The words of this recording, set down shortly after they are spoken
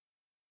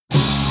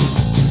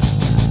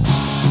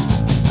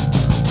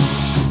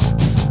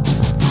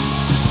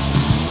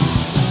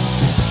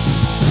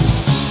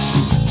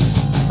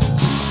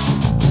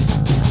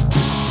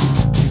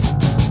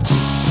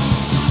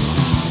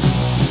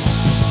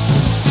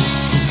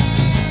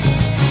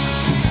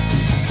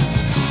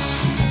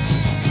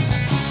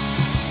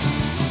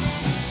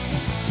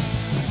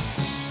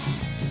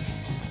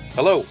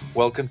Hello,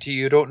 welcome to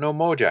You Don't Know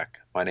Mojack.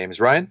 My name is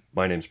Ryan.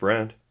 My name's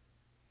Brand.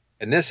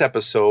 In this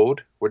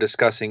episode, we're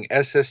discussing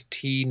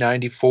SST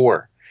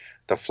 94,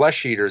 the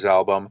Flesh Eaters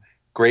album,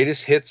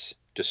 Greatest Hits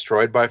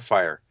Destroyed by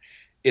Fire.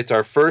 It's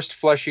our first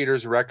Flesh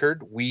Eaters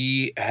record.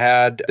 We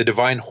had The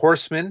Divine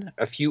Horseman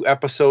a few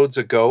episodes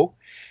ago,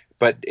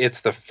 but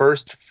it's the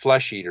first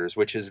Flesh Eaters,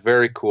 which is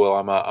very cool.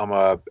 I'm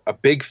a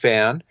big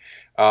fan.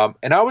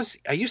 And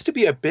I used to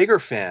be a bigger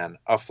fan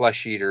of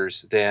Flesh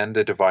Eaters than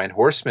the Divine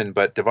Horseman,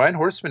 but Divine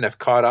Horseman have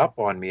caught up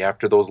on me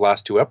after those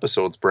last two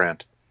episodes,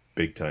 Brent.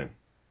 Big time.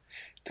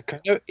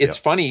 It's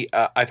funny.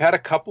 I've had a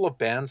couple of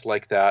bands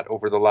like that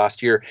over the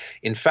last year.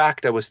 In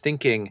fact, I was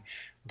thinking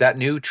that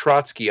new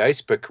Trotsky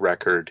Icepick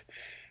record,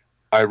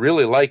 I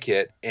really like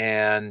it,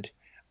 and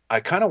I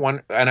kind of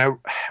want. And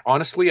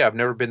honestly, I've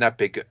never been that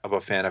big of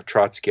a fan of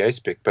Trotsky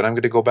Icepick, but I'm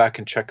going to go back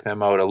and check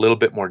them out a little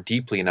bit more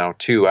deeply now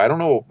too. I don't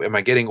know. Am I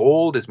getting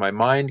old? Is my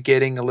mind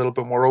getting a little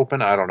bit more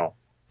open? I don't know.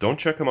 Don't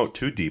check them out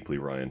too deeply,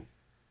 Ryan.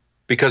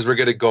 Because we're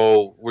going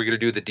to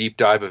do the deep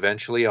dive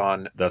eventually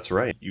on. That's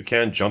right. You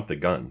can't jump the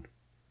gun.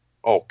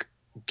 Oh,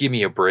 give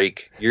me a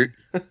break.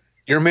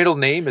 Your middle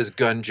name is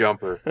Gun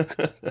Jumper.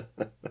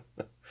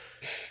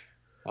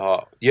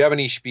 You have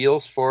any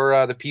spiels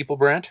for the people,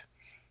 Brent?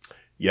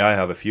 Yeah, I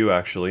have a few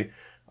actually.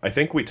 I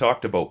think we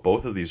talked about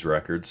both of these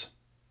records,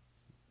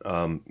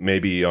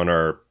 maybe on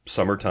our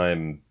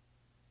summertime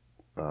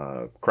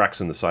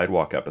Cracks in the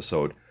Sidewalk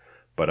episode,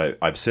 but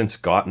I've since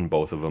gotten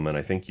both of them, and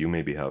I think you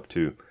maybe have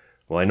too.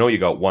 Well, I know you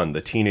got one,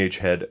 the Teenage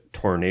Head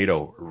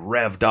Tornado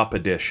Revved Up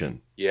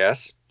Edition.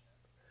 Yes.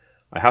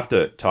 I have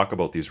to talk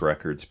about these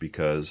records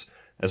because,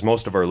 as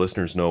most of our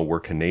listeners know, we're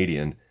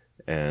Canadian,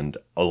 and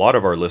a lot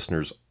of our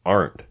listeners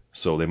aren't,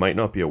 so they might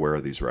not be aware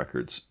of these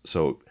records.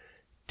 So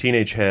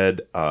Teenage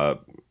Head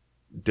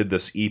did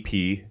this EP,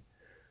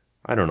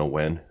 I don't know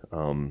when,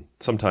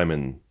 sometime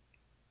in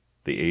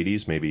the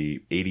 80s,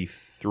 maybe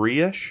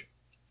 83-ish.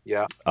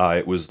 Yeah.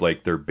 It was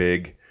like their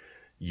big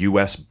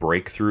US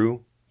breakthrough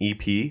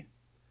EP,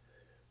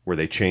 where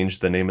they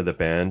changed the name of the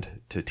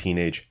band to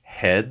Teenage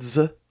Heads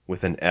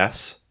with an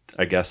S,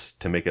 I guess,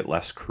 to make it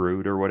less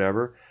crude or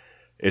whatever.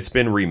 It's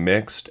been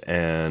remixed,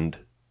 and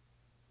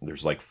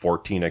there's like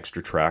 14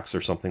 extra tracks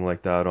or something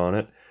like that on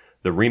it.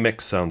 The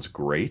remix sounds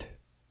great.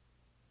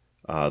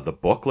 The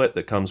booklet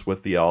that comes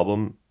with the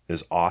album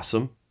is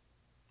awesome.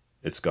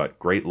 It's got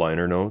great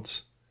liner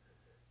notes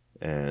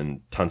and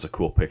tons of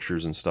cool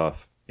pictures and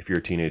stuff. If you're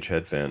a Teenage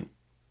Head fan,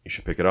 you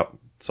should pick it up.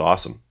 It's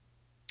awesome.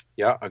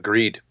 Yeah,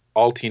 agreed.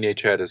 All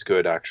Teenage Head is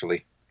good,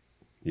 actually.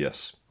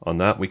 Yes, on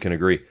that we can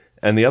agree.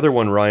 And the other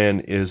one, Ryan,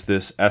 is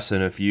this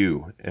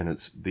SNFU,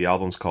 and the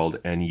album's called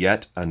And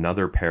Yet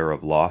Another Pair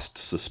of Lost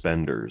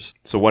Suspenders.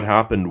 So what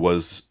happened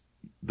was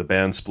the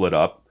band split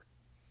up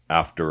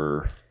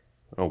after,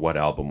 what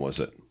album was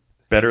it?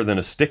 Better Than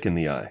a Stick in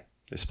the Eye.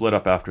 They split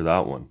up after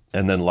that one.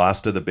 And then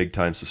Last of the Big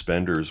Time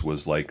Suspenders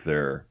was like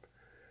their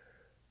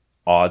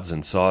odds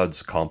and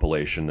sods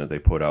compilation that they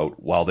put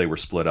out while they were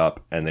split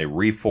up, and they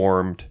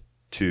reformed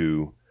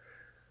to,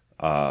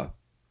 I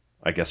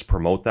guess,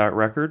 promote that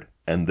record.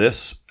 And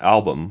this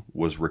album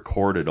was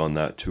recorded on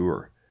that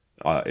tour.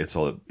 It's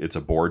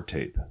a board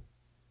tape.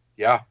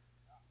 Yeah.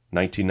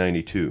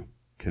 1992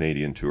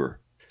 Canadian tour.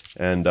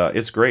 And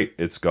it's great.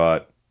 It's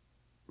got,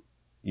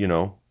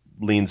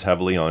 leans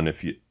heavily on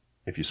If You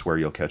Swear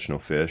You'll Catch No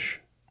Fish.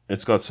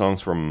 It's got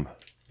songs from,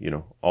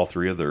 all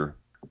three of their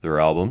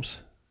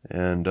albums.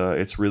 And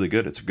it's really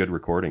good. It's a good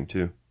recording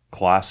too.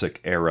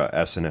 Classic era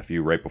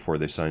SNFU right before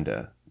they signed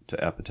to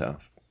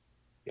Epitaph.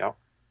 Yeah.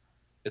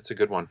 It's a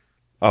good one.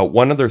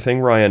 One other thing,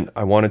 Ryan,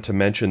 I wanted to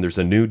mention, there's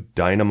a new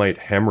Dynamite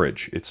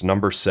Hemorrhage. It's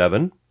number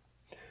 7.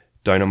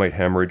 Dynamite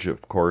Hemorrhage,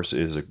 of course,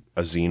 is a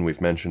zine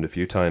we've mentioned a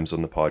few times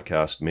on the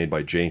podcast, made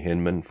by Jay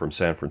Hinman from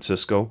San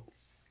Francisco.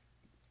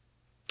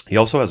 He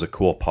also has a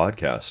cool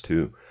podcast,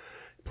 too.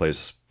 He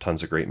plays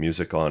tons of great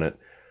music on it.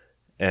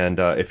 And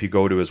if you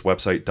go to his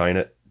website,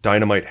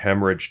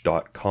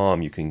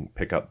 dynamitehemorrhage.com, you can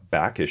pick up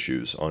back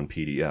issues on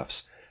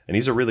PDFs. And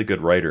he's a really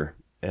good writer.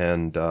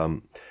 And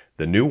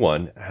the new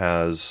one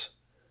has...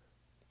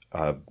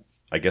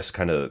 I guess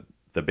kind of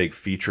the big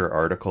feature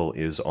article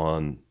is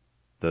on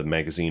the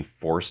magazine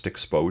Forced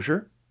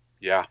Exposure.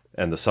 Yeah.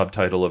 And the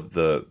subtitle of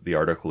the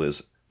article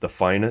is The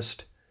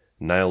Finest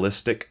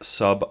Nihilistic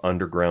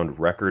Sub-Underground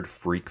Record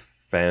Freak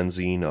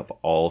Fanzine of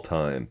All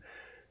Time.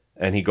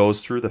 And he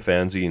goes through the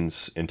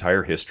fanzine's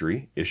entire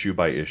history, issue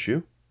by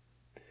issue.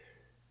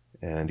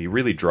 And he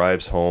really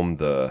drives home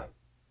the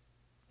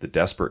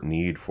desperate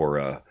need for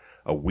a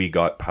We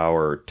Got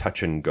Power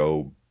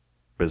touch-and-go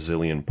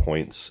bazillion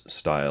points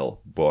style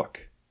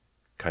book,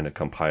 kind of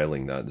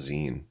compiling that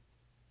zine.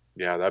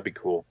 Yeah, that'd be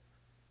cool.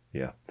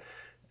 Yeah.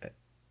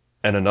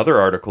 And another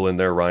article in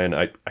there, Ryan,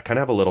 I kind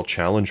of have a little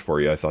challenge for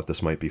you. I thought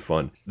this might be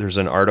fun. There's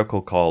an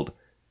article called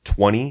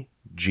 20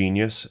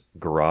 Genius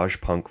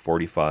Garage Punk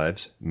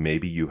 45s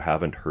Maybe You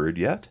Haven't Heard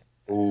Yet.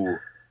 Ooh.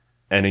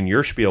 And in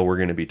your spiel, we're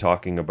going to be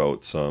talking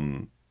about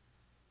some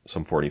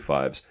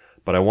 45s.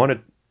 But I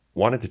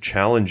wanted to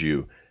challenge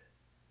you.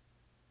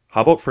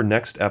 How about for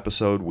next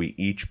episode, we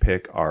each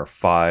pick our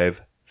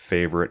 5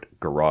 favorite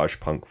garage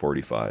punk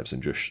 45s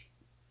and just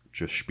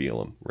spiel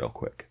them real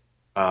quick.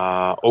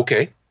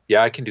 Okay.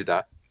 Yeah, I can do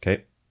that.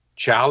 Okay.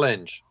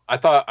 Challenge.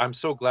 I'm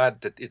so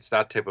glad that it's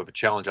that type of a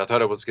challenge. I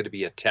thought it was going to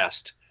be a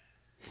test.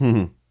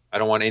 I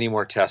don't want any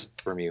more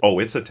tests from you. Oh,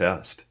 it's a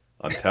test.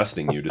 I'm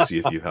testing you to see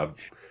if you have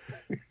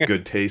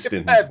good taste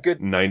in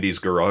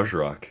 90s garage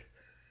rock.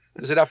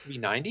 Does it have to be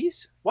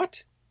 90s?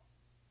 What?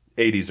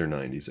 80s or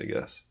 90s, I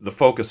guess. The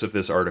focus of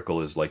this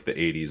article is like the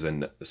 80s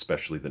and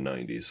especially the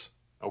 90s.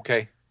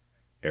 Okay.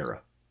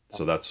 Era.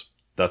 So that's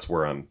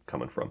where I'm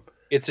coming from.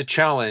 It's a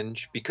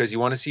challenge because you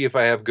want to see if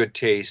I have good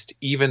taste,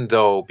 even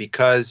though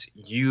because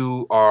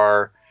you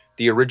are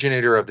the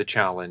originator of the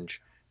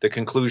challenge, the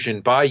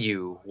conclusion by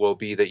you will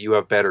be that you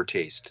have better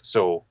taste.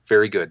 So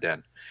very good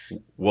then.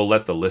 We'll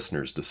let the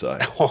listeners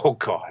decide. Oh,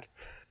 God.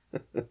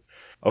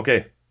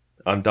 Okay.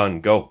 I'm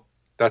done. Go.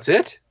 That's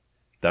it?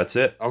 That's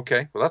it.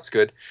 Okay. Well, that's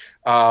good.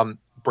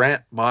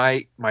 Brant,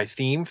 my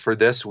theme for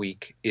this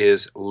week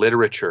is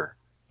literature.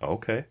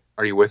 Okay.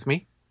 Are you with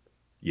me?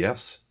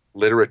 Yes.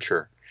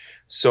 Literature.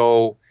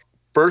 So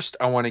first,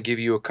 I want to give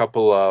you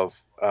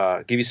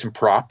give you some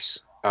props.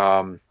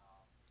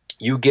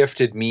 You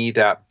gifted me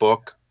that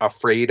book,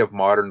 Afraid of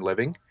Modern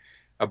Living,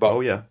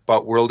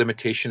 about world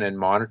imitation and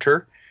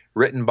monitor,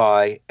 written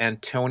by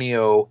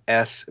Antonio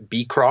S.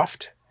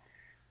 Beecroft.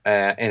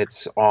 And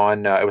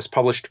it was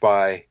published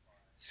by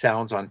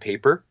Sounds on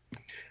Paper.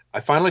 I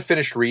finally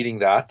finished reading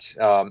that.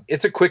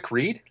 It's a quick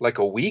read, like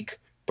a week,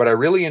 but I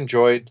really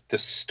enjoyed the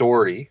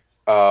story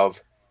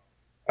of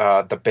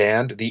the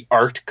band, the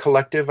art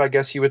collective, I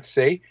guess you would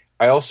say.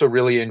 I also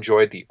really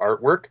enjoyed the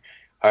artwork.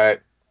 I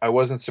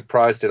wasn't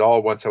surprised at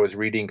all once I was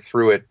reading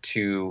through it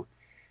to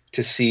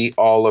see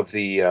all of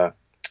the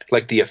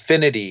the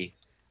affinity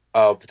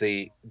of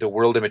the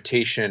World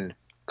Imitation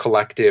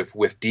Collective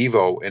with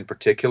Devo in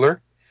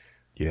particular.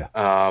 Yeah.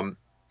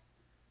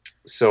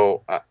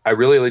 So I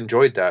really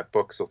enjoyed that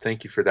book. So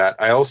thank you for that.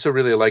 I also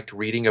really liked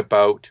reading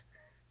about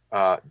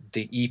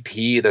the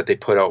EP that they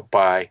put out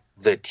by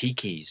the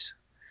Tikis.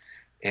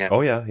 And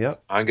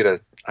I'm gonna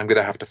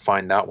have to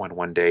find that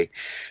one day.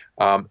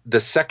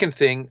 The second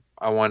thing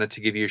I wanted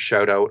to give you a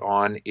shout out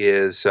on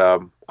is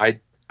I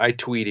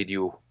tweeted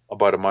you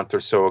about a month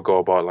or so ago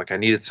about I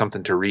needed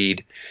something to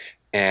read,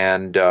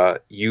 and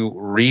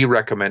you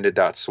recommended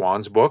that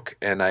Swans book,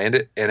 and I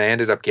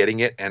ended up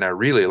getting it, and I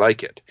really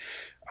like it.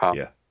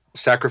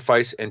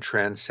 Sacrifice and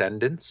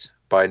Transcendence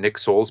by Nick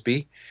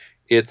Soulsby.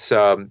 It's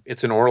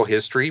an oral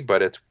history,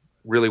 but it's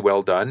really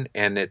well done,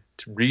 and it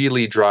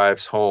really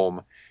drives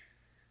home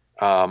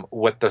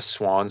what the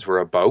Swans were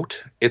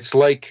about. It's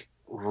like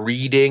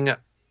reading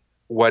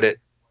what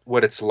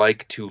it's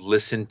like to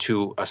listen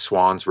to a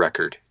Swans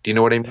record. Do you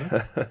know what I mean?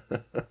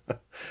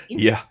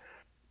 Yeah.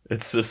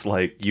 It's just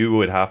like you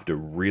would have to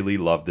really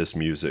love this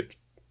music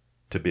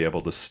to be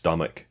able to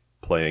stomach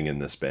playing in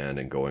this band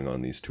and going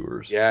on these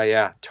tours.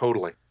 Yeah,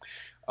 totally.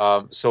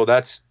 So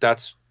that's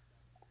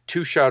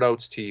 2 shout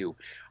outs to you.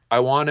 I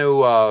want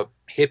to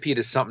hip you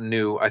to something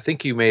new. I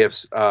think you may have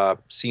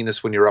seen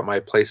this when you were at my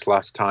place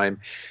last time,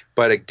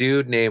 but a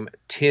dude named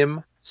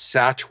Tim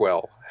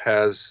Satchwell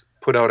has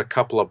put out a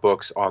couple of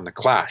books on the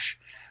Clash.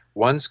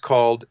 One's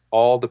called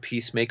All the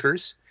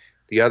Peacemakers.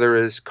 The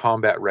other is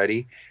Combat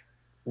Ready.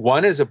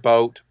 One is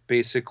about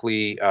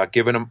basically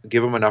give them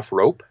enough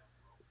rope.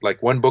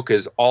 Like one book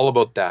is all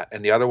about that,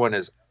 and the other one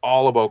is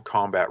all about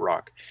combat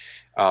rock.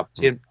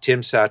 Tim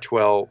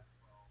Satchwell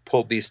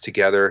pulled these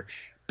together.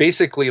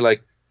 Basically,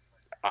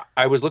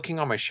 I was looking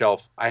on my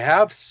shelf. I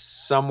have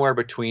somewhere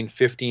between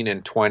 15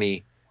 and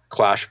 20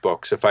 Clash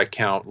books, if I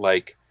count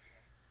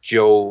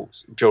Joe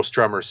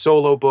Strummer's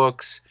solo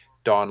books,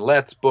 Don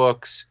Letts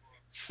books,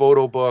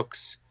 photo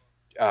books,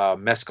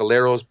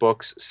 Mescalero's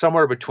books,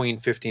 somewhere between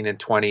 15 and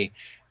 20.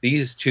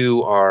 These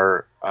 2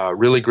 are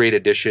really great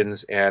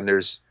additions, and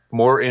there's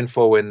more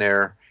info in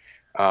there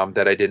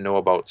that I didn't know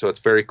about. So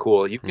it's very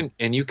cool. You can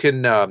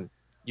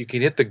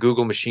hit the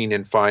Google machine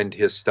and find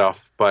his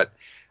stuff, but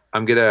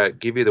I'm going to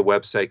give you the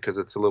website because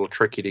it's a little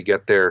tricky to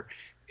get there.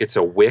 It's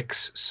a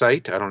Wix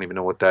site. I don't even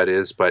know what that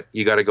is, but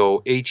you got to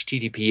go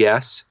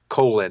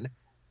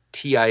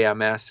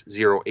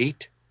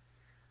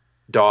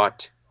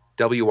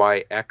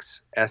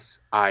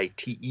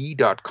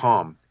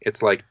https://tims08.wixsite.com.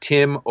 It's like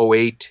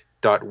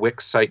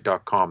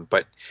tim08.wixsite.com.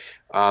 But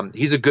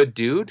he's a good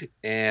dude,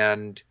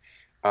 and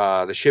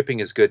the shipping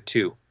is good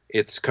too.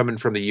 It's coming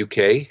from the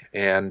UK,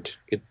 and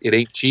it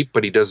ain't cheap,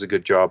 but he does a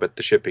good job at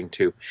the shipping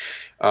too.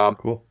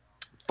 Cool.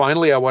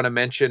 Finally, I want to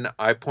mention,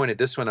 I pointed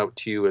this one out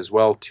to you as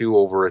well, too,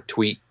 over a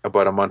tweet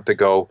about a month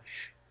ago.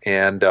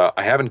 And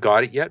I haven't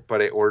got it yet,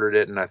 but I ordered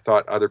it, and I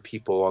thought other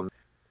people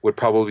would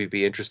probably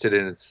be interested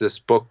in it. It's this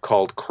book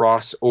called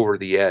Cross Over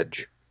the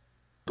Edge,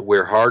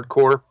 Where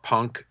Hardcore,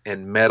 Punk,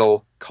 and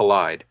Metal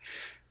Collide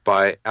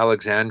by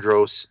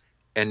Alexandros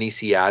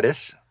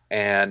Anisiadis.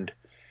 And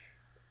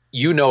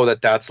you know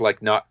that's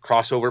not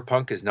crossover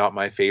punk is not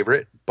my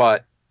favorite,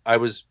 but I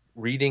was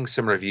reading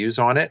some reviews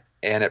on it,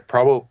 and it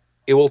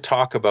will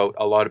talk about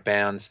a lot of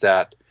bands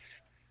that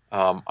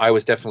I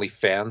was definitely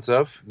fans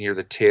of near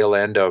the tail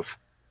end of,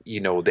 the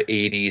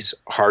 80s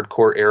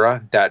hardcore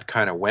era that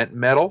kind of went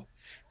metal.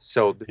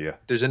 So Yeah.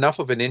 there's enough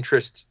of an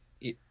interest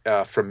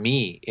from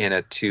me in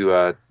it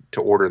to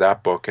order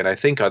that book. And I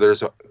think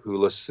others who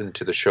listen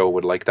to the show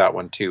would like that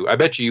one too. I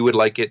bet you would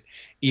like it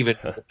even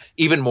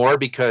even more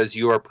because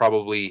you are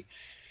probably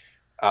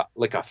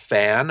like a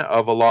fan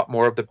of a lot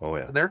more of the Oh bands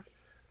yeah. in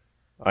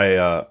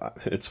there.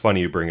 It's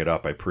funny you bring it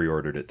up. I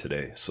pre-ordered it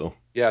today, so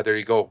Yeah, there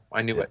you go.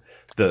 I knew yeah.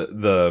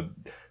 it.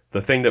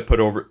 The thing that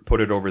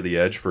put it over the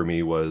edge for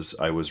me was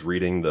I was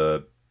reading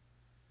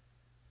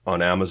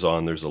on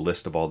Amazon. There's a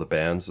list of all the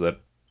bands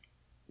that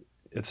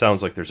it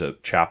sounds like there's a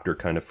chapter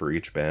kind of for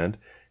each band,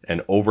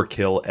 and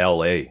Overkill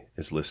LA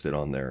is listed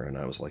on there, and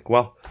I was like,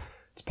 well,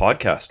 it's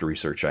podcast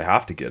research. I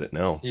have to get it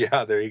now.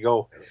 Yeah, there you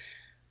go.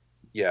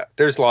 Yeah,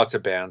 there's lots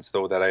of bands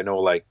though that I know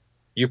like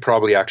you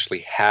probably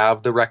actually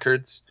have the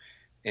records,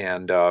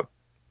 and a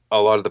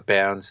lot of the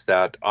bands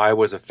that I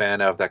was a fan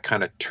of that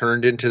kind of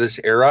turned into this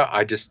era.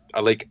 I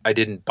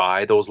didn't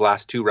buy those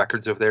last two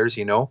records of theirs,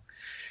 Yeah.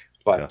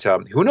 but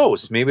who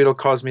knows? Maybe it'll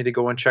cause me to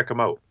go and check them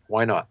out.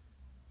 Why not?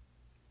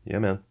 Yeah,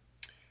 man.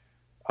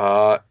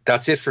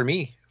 That's it for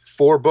me.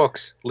 4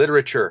 books,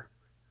 literature.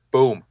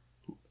 Boom.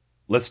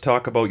 Let's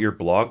talk about your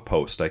blog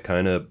post. I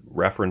kind of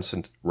referenced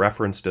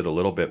it a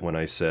little bit when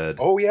I said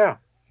Oh yeah.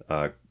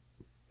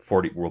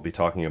 40. We'll be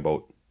talking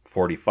about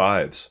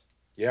 45s.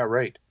 Yeah,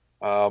 right.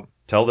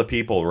 Tell the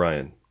people,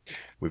 Ryan.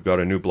 We've got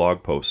a new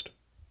blog post.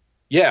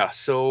 Yeah,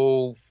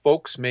 so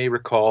folks may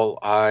recall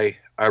I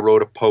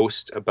wrote a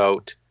post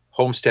about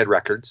Homestead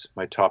Records,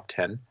 my top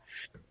 10.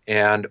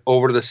 And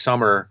over the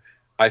summer,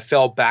 I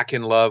fell back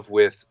in love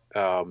with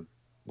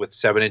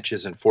 7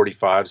 inches and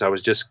 45s. I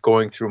was just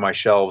going through my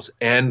shelves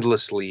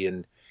endlessly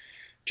and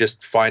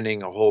just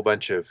finding a whole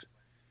bunch of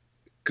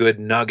good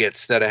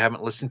nuggets that I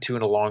haven't listened to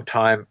in a long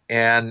time.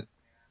 And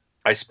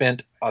I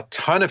spent a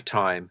ton of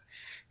time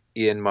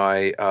in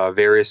my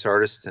various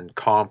artists and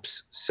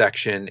comps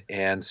section.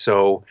 And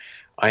so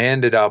I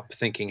ended up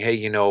thinking,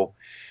 hey,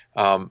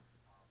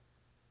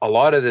 a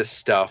lot of this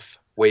stuff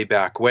way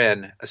back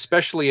when,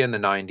 especially in the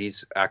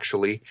 90s,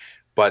 actually,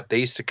 but they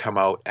used to come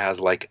out as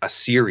like a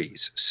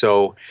series.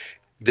 So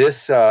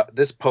this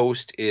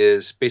post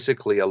is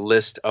basically a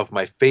list of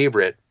my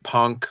favorite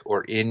punk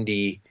or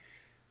indie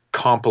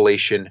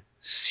compilation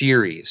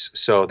series.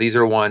 So these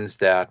are ones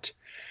that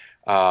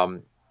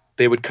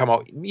they would come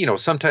out,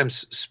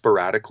 sometimes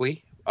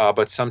sporadically,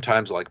 but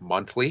sometimes like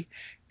monthly.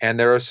 And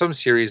there are some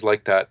series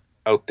like that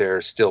out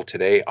there still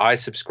today. I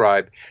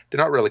subscribe, they're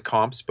not really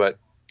comps, but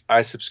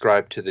I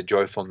subscribe to the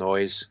Joyful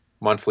Noise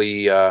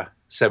monthly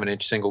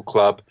 7-inch single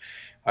club.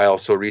 I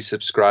also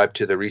resubscribe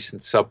to the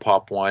recent Sub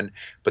Pop one,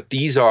 but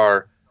these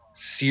are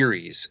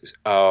series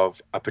of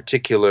a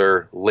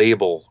particular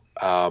label,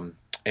 and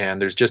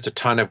there's just a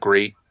ton of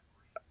great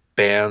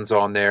bands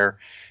on there,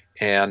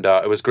 and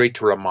it was great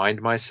to remind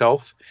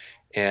myself,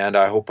 and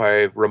I hope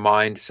I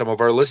remind some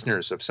of our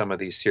listeners of some of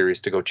these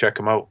series to go check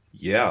them out.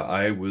 Yeah,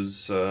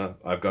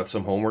 I've got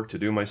some homework to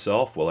do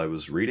myself while I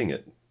was reading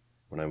it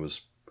when I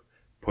was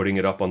putting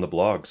it up on the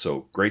blog.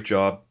 So great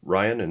job,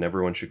 Ryan, and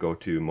everyone should go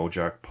to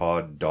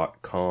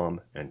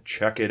mojackpod.com and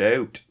check it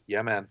out.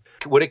 Yeah, man.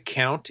 Would it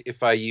count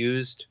if I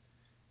used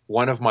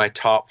one of my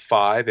top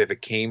 5 if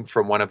it came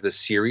from one of the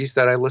series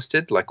that I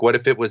listed? Like what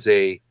if it was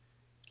a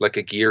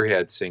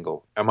Gearhead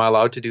single? Am I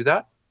allowed to do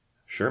that?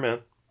 Sure, man.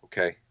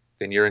 Okay,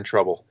 then you're in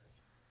trouble.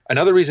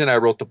 Another reason I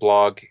wrote the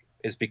blog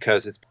is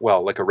because it's,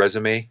 well, like a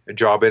resume, a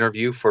job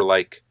interview for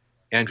like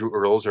Andrew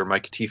Earls or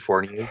Mike T.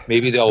 Fournier.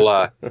 Maybe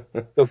they'll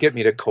get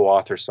me to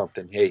co-author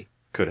something. Hey,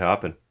 could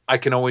happen. I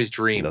can always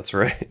dream. That's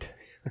right.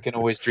 I can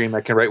always dream.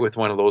 I can write with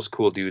one of those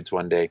cool dudes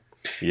one day.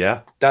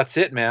 Yeah. That's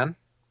it, man.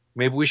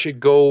 Maybe we should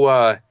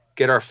go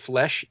get our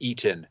flesh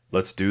eaten.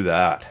 Let's do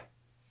that.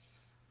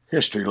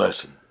 History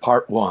lesson,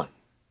 part 1.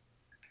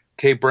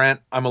 Okay, Brent,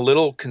 I'm a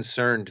little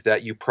concerned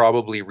that you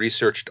probably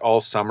researched all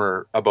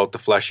summer about the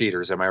flesh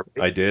eaters. Am I right?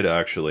 I did,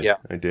 actually. Yeah,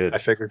 I did. I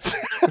figured.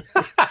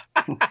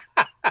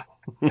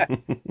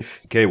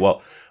 Okay,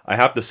 well, I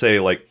have to say,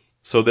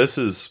 so this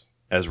is,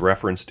 as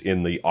referenced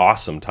in the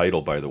awesome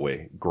title, by the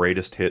way,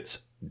 Greatest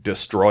Hits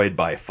Destroyed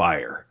by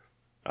Fire.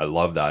 I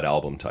love that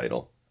album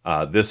title.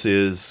 This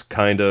is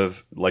kind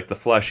of like the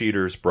Flesh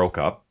Eaters broke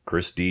up.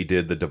 Chris D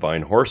did the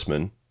Divine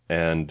Horseman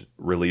and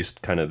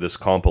released kind of this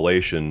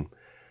compilation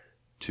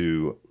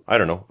to, I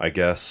don't know, I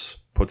guess,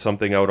 put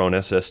something out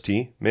on SST,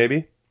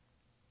 maybe?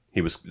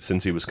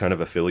 Since he was kind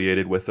of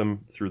affiliated with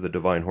them through the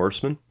Divine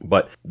Horseman.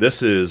 But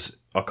this is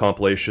a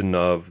compilation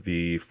of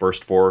the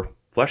first 4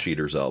 Flesh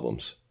Eaters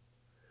albums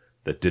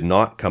that did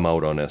not come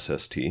out on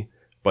SST,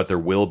 but there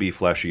will be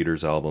Flesh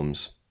Eaters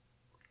albums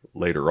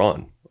later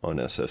on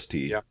SST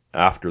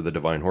after the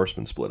Divine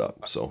Horseman split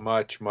up. So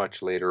much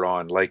later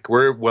on. Like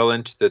we're well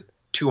into the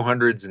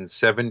 200s and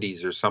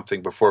 70s or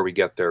something before we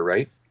get there,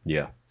 right?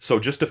 Yeah. So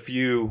just a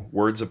few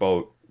words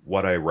about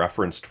what I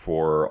referenced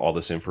for all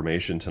this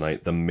information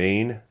tonight. The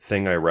main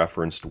thing I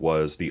referenced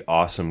was the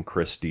awesome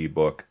Chris D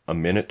book, A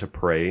Minute to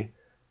Pray,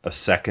 A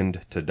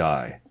Second to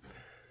Die.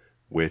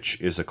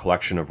 which is a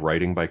collection of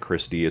writing by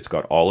Chris D. It's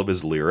got all of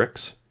his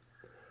lyrics,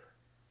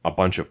 a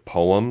bunch of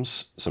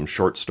poems, some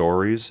short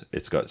stories.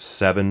 It's got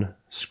 7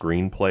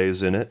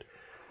 screenplays in it,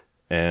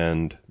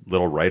 and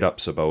little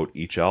write-ups about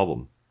each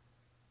album.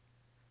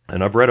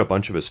 And I've read a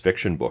bunch of his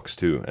fiction books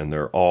too, and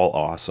they're all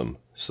awesome.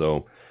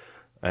 So,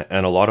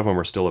 and a lot of them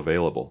are still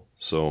available.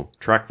 So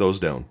track those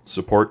down.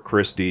 Support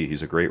Chris D.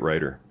 He's a great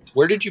writer.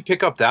 Where did you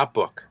pick up that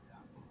book?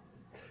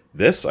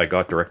 This I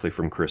got directly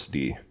from Chris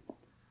D.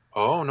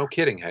 Oh, no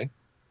kidding, hey?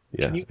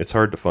 Yeah, it's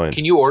hard to find.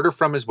 Can you order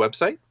from his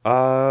website?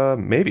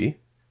 Maybe.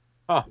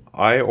 Huh.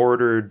 I've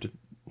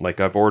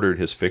ordered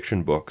his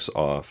fiction books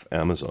off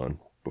Amazon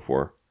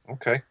before.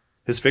 Okay.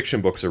 His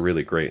fiction books are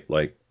really great,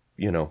 like,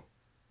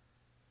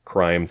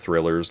 crime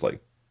thrillers,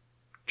 like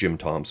Jim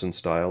Thompson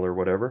style or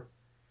whatever.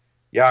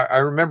 Yeah, I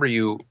remember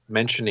you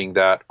mentioning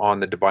that on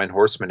the Divine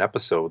Horseman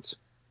episodes.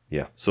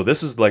 Yeah. So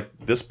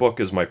this book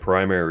is my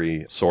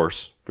primary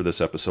source for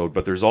this episode,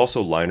 but there's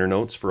also liner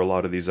notes for a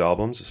lot of these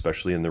albums,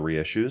 especially in the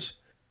reissues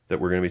that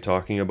we're going to be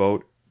talking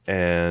about.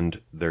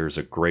 And there's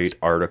a great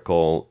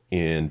article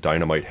in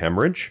Dynamite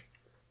Hemorrhage.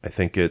 I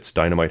think it's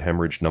Dynamite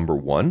Hemorrhage number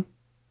 1,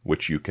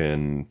 which you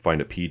can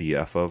find a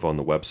PDF of on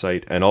the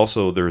website. And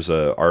also there's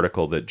an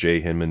article that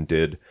Jay Hinman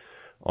did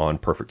on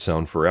Perfect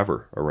Sound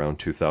Forever around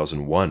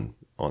 2001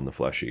 on the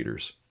Flesh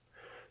Eaters.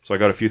 So I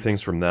got a few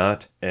things from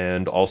that,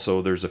 and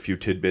also there's a few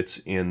tidbits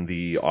in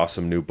the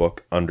awesome new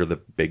book Under the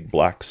Big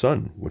Black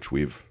Sun, which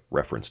we've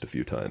referenced a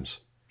few times.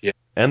 Yeah.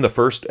 And the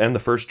first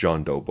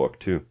John Doe book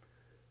too.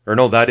 Or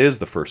no, that is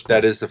the first one.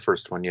 That is the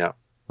first one, yeah.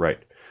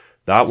 Right.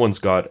 That one's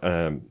got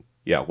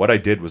what I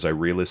did was I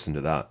re-listened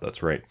to that.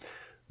 That's right.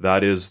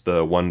 That is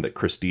the one that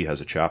Chris D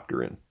has a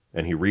chapter in,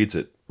 and he reads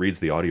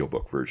the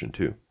audiobook version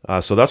too.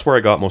 So that's where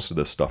I got most of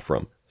this stuff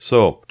from.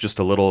 So just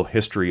a little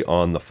history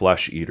on the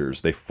Flesh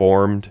Eaters. They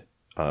formed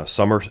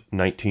summer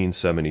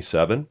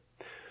 1977.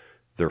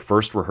 Their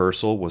first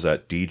rehearsal was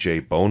at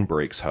DJ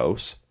Bonebreak's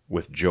house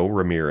with Joe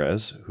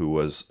Ramirez, who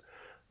was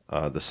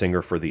the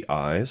singer for The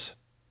Eyes.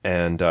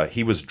 And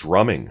he was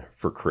drumming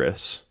for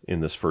Chris in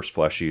this first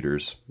Flesh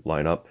Eaters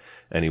lineup.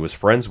 And he was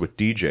friends with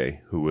DJ,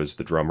 who was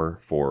the drummer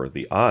for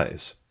The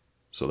Eyes.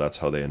 So that's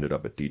how they ended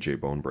up at DJ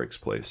Bonebreak's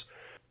place.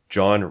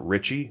 John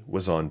Ritchie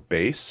was on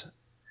bass.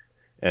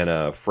 And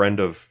a friend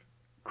of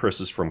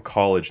Chris's from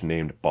college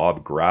named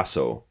Bob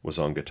Grasso was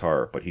on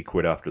guitar, but he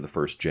quit after the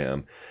first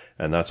jam.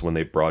 And that's when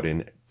they brought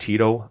in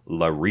Tito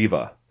La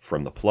Riva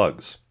from the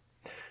Plugs.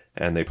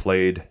 And they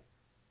played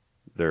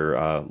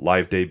their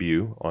live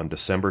debut on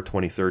December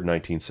 23rd,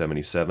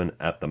 1977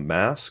 at The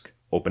Mask,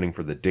 opening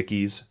for the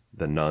Dickies,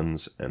 the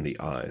Nuns, and the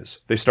Eyes.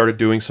 They started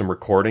doing some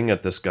recording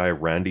at this guy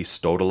Randy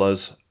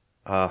Stodola's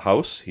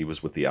house. He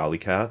was with the Alley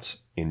Cats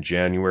in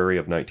January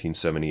of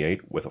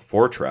 1978 with a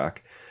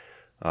 4-track.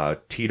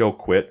 Tito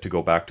quit to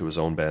go back to his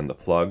own band, The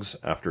Plugs,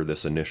 after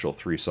this initial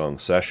 3-song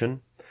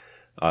session.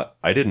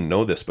 I didn't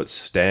know this, but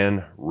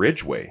Stan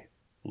Ridgway,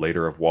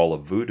 later of Wall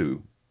of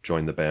Voodoo,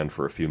 joined the band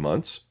for a few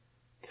months.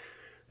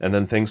 And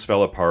then things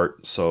fell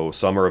apart, so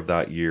summer of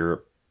that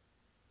year,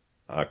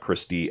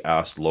 Chris D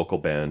asked local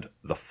band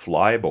The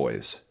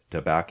Flyboys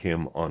to back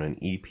him on an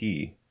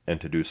EP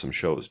and to do some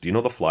shows. Do you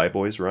know The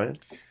Flyboys, Ryan?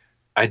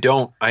 I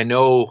don't. I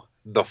know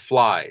The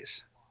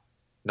Flies,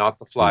 not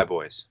The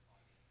Flyboys.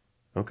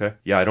 Okay.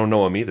 Yeah, I don't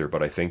know them either,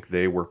 but I think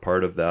they were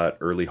part of that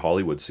early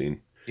Hollywood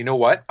scene. You know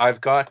what? I've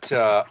got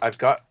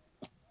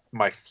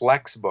my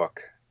Flex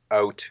book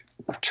out,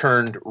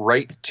 turned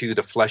right to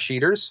the Flesh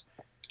Eaters.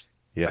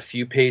 Yeah. A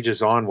few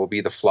pages on will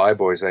be the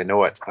Flyboys. I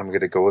know it. I'm going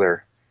to go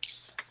there.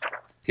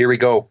 Here we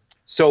go.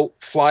 So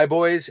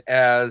Flyboys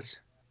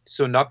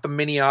not the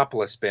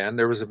Minneapolis band.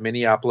 There was a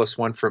Minneapolis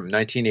one from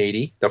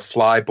 1980, the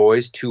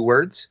Flyboys, 2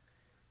 words.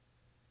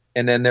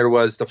 And then there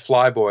was the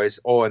Flyboys.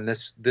 Oh, and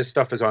this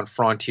stuff is on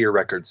Frontier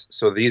Records.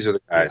 So these are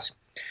the guys.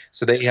 Yeah.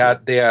 So they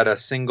had a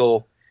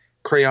single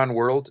Crayon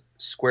World,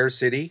 Square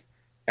City,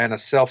 and a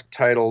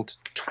self-titled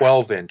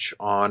 12-inch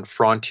on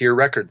Frontier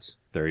Records.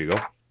 There you go.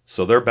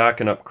 So they're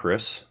backing up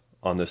Chris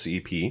on this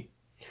EP,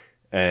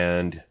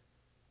 and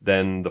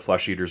then the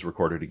Flesh Eaters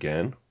recorded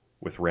again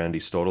with Randy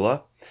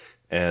Stodola,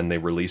 and they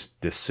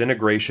released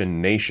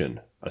Disintegration Nation,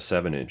 a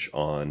 7-inch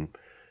on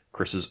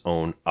Chris's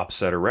own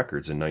Upsetter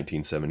Records in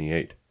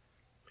 1978.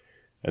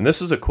 And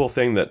this is a cool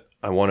thing that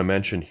I want to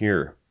mention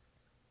here.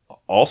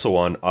 Also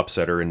on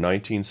Upsetter in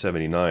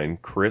 1979,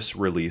 Chris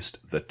released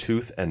the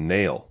Tooth and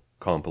Nail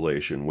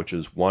compilation, which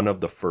is one of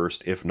the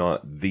first, if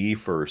not the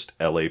first,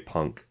 LA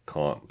Punk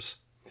comps.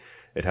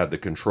 It had the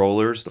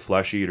Controllers, the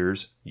Flesh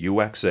Eaters,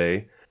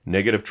 UXA,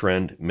 Negative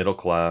Trend, Middle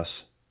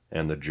Class,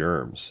 and the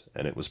Germs.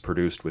 And it was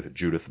produced with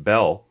Judith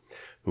Bell,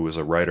 who was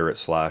a writer at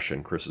Slash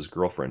and Chris's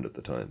girlfriend at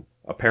the time.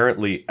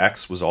 Apparently,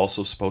 X was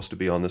also supposed to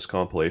be on this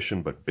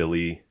compilation, but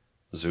Billy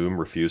Zoom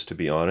refused to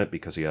be on it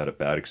because he had a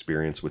bad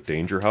experience with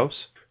Danger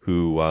House,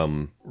 who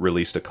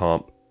released a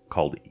comp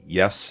called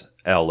Yes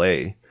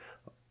LA,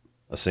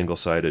 a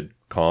single-sided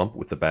comp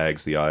with the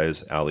Bags, the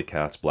Eyes, Alley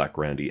Cats, Black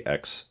Randy,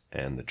 X,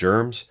 and the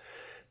Germs.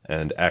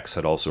 And X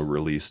had also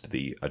released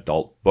the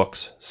Adult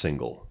Books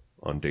single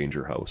on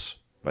Danger House.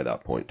 by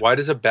that point. Why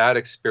does a bad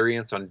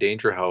experience on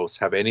Danger House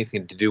have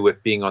anything to do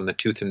with being on the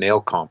Tooth and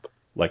Nail comp?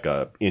 Like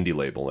a indie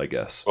label, I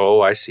guess.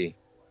 Oh, I see.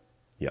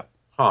 Yeah.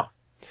 Huh.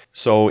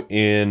 So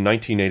in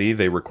 1980,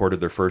 they recorded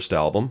their first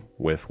album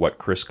with what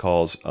Chris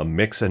calls a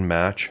mix and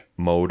match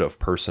mode of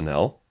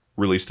personnel.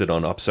 Released it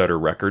on Upsetter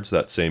Records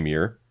that same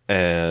year.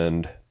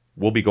 And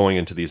we'll be going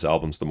into these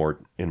albums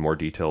in more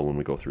detail when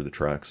we go through the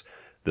tracks.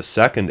 The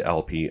second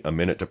LP, A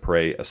Minute to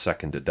Pray, A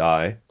Second to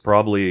Die,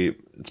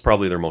 it's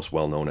probably their most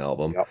well-known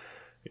album.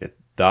 Yep.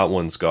 That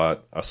one's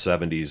got a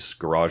 70s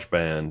garage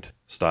band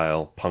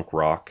style punk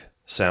rock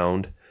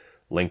sound.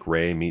 Link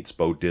Wray meets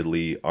Bo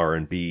Diddley,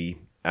 R&B,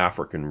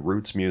 African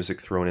roots music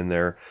thrown in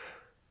there.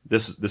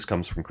 This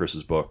comes from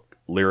Chris's book.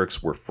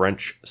 Lyrics were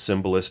French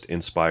symbolist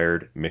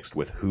inspired, mixed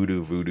with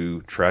hoodoo,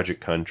 voodoo, tragic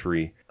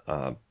country.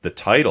 The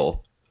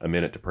title, A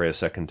Minute to Pray, A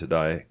Second to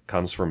Die,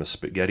 comes from a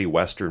spaghetti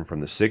western from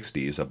the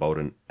 60s about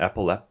an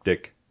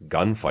epileptic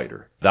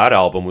gunfighter. That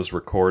album was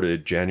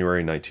recorded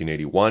January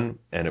 1981,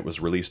 and it was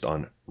released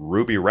on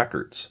Ruby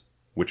Records,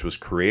 which was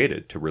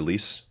created to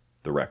release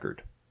the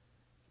record.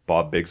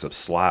 Bob Biggs of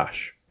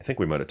Slash, I think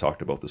we might have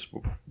talked about this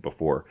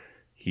before.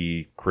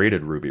 He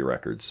created Ruby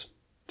Records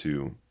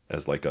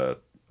as like a,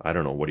 I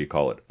don't know, what do you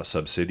call it? A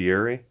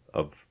subsidiary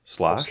of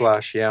Slash?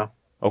 Slash, yeah.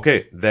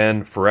 Okay,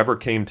 then Forever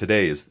Came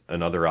Today is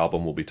another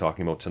album we'll be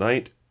talking about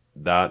tonight.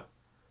 That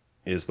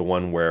is the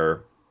one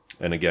where,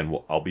 and again,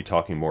 I'll be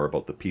talking more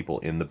about the people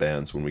in the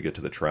bands when we get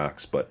to the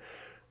tracks, but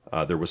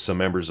there was some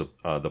members of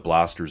the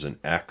Blasters and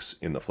X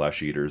in the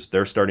Flesh Eaters.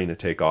 They're starting to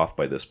take off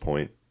by this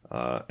point,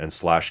 and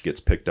Slash gets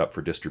picked up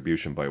for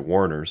distribution by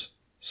Warner's.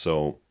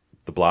 So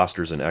the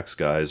Blasters and X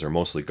guys are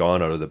mostly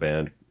gone out of the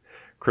band.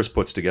 Chris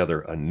puts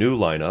together a new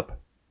lineup.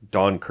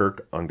 Don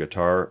Kirk on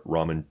guitar,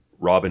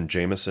 Robin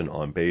Jameson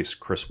on bass,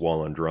 Chris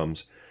Wall on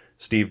drums,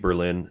 Steve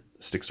Berlin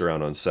sticks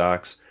around on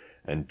sax,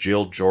 and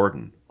Jill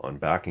Jordan on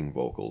backing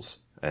vocals.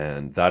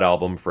 And that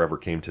album, Forever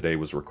Came Today,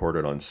 was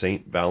recorded on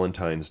St.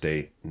 Valentine's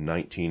Day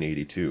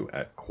 1982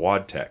 at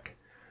Quadtech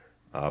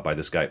by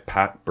this guy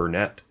Pat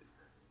Burnett,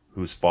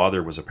 whose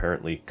father was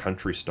apparently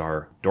country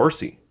star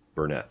Dorsey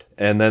Burnett.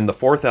 And then the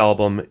fourth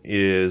album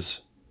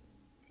is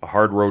A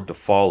Hard Road to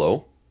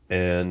Follow,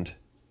 and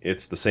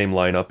it's the same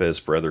lineup as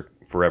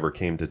Forever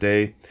Came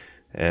Today.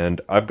 And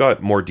I've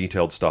got more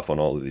detailed stuff on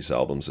all of these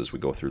albums as we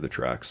go through the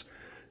tracks.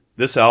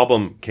 This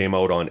album came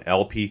out on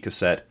LP,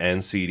 cassette,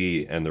 and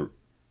CD, and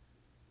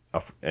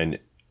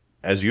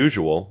as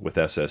usual with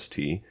SST,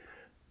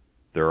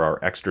 there are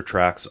extra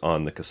tracks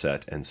on the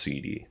cassette and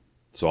CD.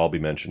 So I'll be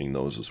mentioning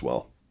those as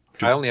well.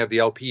 I only have the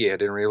LP. I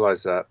didn't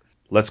realize that.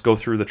 Let's go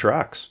through the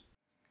tracks.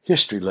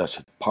 History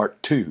Lesson,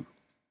 Part 2.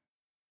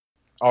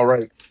 All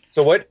right.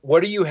 So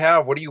what do you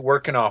have? What are you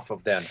working off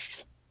of then?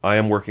 I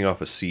am working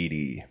off a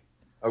CD.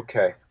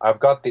 Okay. I've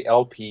got the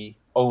LP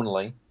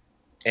only,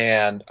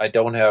 and I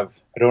don't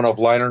have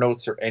liner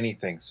notes or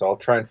anything, so I'll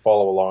try and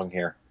follow along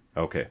here.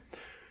 Okay.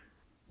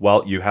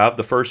 Well, you have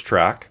the first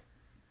track,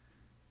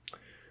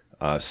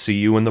 See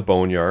You in the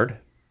Boneyard.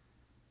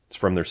 It's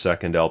from their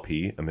second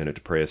LP, A Minute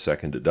to Pray, A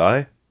Second to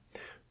Die.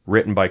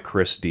 Written by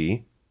Chris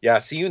D. Yeah,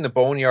 See You in the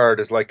Boneyard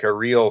is like a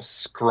real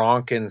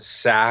skronkin'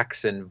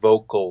 sax and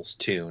vocals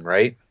tune,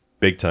 right?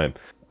 Big time.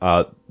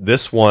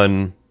 This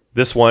one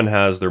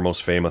has their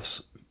most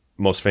famous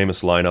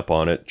lineup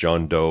on it: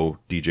 John Doe,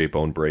 DJ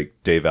Bonebreak,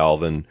 Dave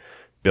Alvin,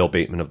 Bill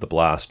Bateman of the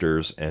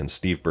Blasters, and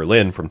Steve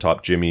Berlin from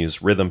Top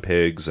Jimmy's, Rhythm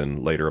Pigs, and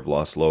later of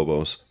Los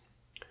Lobos.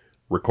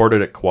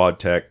 Recorded at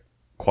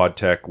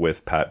Quadtech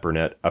with Pat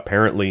Burnett,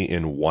 apparently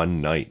in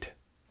one night.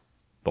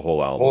 The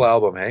whole album. Whole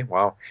album, hey?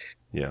 Wow.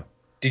 Yeah.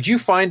 Did you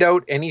find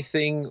out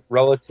anything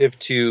relative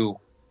to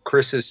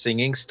Chris's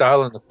singing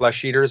style in the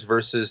Flesh Eaters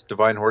versus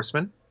Divine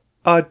Horsemen?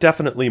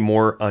 Definitely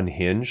more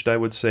unhinged, I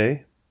would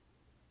say,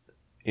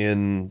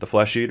 in the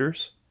Flesh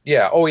Eaters.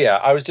 Yeah. Oh, yeah.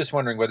 I was just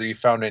wondering whether you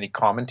found any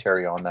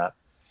commentary on that.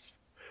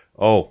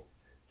 Oh,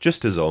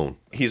 just his own.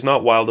 He's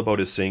not wild about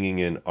his singing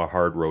in A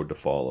Hard Road to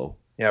Follow.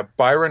 Yeah,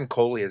 Byron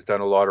Coley has done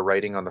a lot of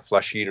writing on the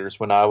Flesh Eaters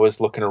when I was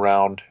looking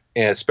around,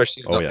 and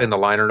especially in the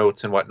liner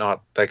notes and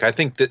whatnot. Like I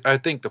think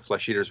the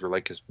Flesh Eaters were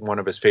like one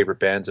of his favorite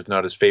bands, if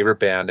not his favorite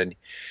band, and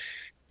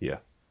yeah,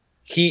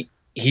 he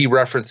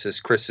references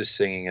Chris's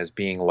singing as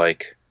being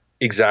like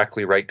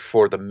exactly right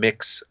for the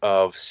mix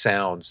of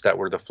sounds that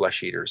were the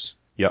Flesh Eaters.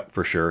 Yep,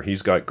 for sure.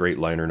 He's got great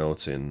liner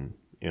notes in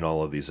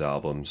all of these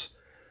albums,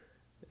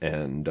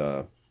 and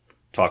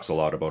talks a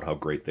lot about how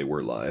great they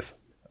were live.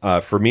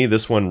 For me,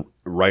 this one,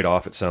 right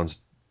off, it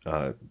sounds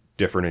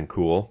different and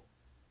cool,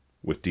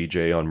 with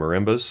DJ on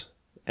marimbas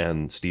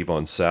and Steve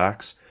on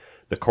sax.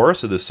 The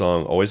chorus of this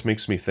song always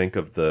makes me think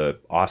of the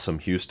awesome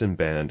Houston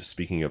band,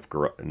 speaking of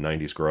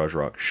 90s garage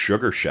rock,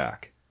 Sugar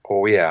Shack.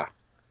 Oh, yeah.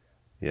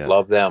 Yeah.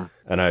 Love them.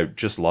 And I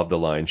just love the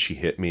line, "She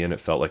hit me and it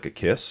felt like a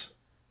kiss,"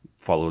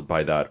 followed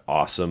by that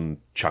awesome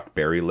Chuck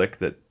Berry lick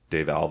that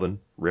Dave Alvin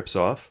rips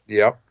off.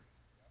 Yep.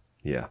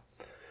 Yeah.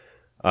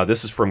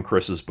 This is from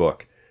Chris's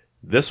book.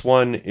 This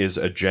one is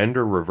a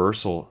gender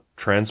reversal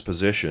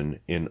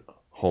transposition in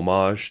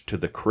homage to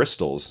the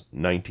Crystals'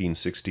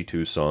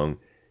 1962 song,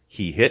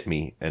 He Hit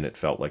Me, and It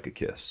Felt Like a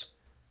Kiss.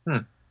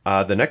 Hmm.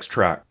 The next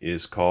track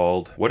is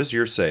called, what does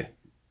yours say,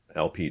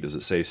 LP? Does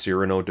it say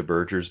Cyrano de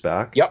Berger's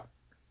Back? Yep.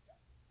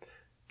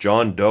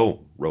 John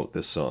Doe wrote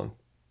this song.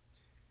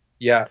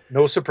 Yeah,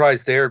 no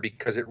surprise there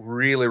because it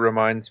really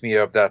reminds me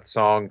of that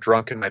song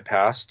Drunk in My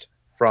Past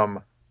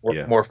from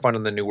More Fun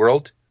in the New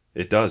World.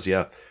 It does,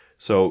 yeah.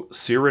 So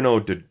Cyrano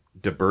de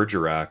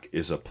Bergerac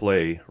is a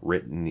play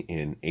written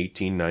in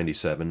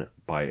 1897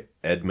 by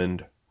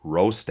Edmond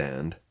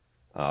Rostand.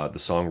 The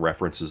song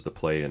references the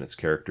play and its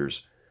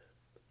characters.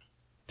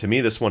 To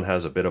me, this one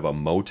has a bit of a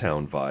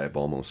Motown vibe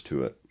almost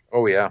to it.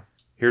 Oh, yeah.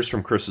 Here's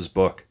from Chris's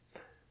book.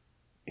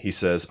 He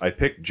says, I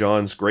picked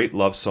John's great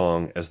love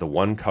song as the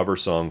one cover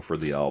song for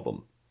the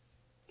album.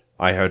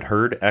 I had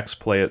heard X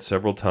play it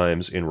several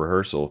times in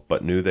rehearsal,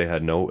 but knew they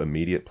had no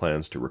immediate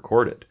plans to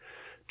record it.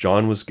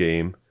 John was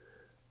game.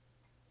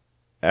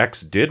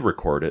 X did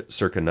record it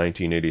circa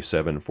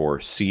 1987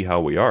 for See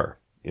How We Are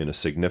in a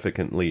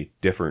significantly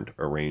different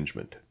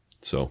arrangement.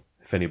 So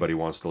if anybody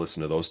wants to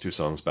listen to those two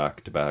songs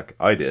back to back,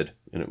 I did,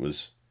 and it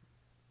was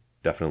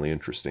definitely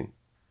interesting.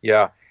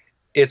 Yeah,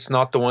 it's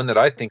not the one that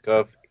I think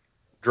of.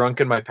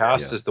 Drunk in My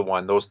Past is the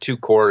one. Those two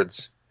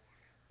chords,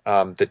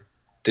 the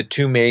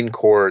two main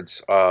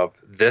chords of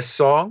this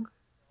song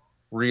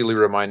really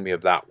remind me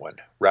of that one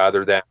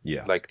rather than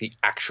like the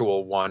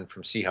actual one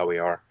from See How We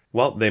Are.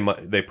 Well,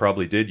 they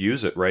probably did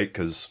use it, right?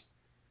 Because,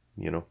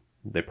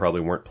 they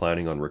probably weren't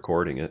planning on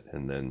recording it,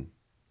 and then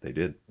they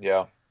did.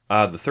 Yeah.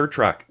 The third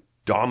track,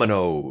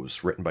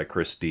 Dominoes, written by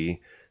Chris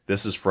D.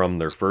 This is from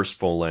their first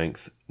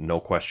full-length, No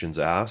Questions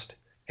Asked.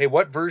 Hey,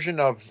 what version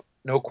of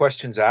No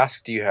Questions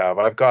Asked do you have?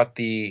 I've got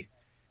the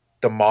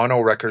Mono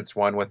Records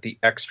one with the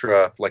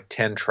extra,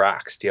 10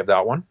 tracks. Do you have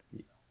that one?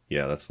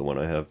 Yeah, that's the one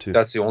I have, too.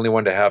 That's the only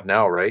one to have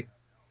now, right?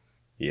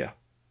 Yeah.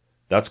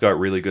 That's got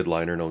really good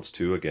liner notes,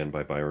 too, again,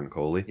 by Byron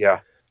Coley. Yeah.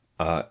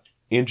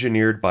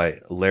 Engineered by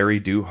Larry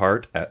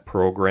Duhart at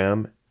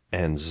Program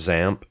and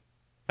Zamp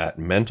at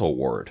Mental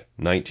Ward,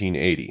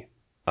 1980.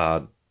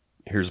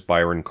 Here's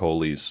Byron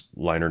Coley's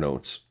liner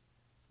notes.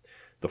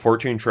 The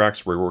 14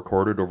 tracks were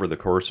recorded over the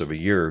course of a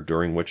year,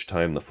 during which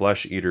time the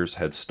Flesh Eaters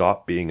had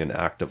stopped being an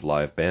active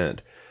live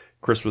band.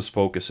 Chris was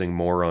focusing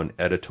more on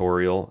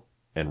editorial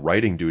and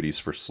writing duties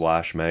for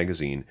Slash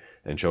magazine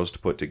and chose to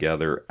put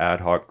together ad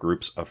hoc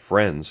groups of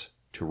friends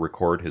to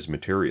record his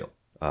material.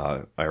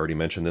 I already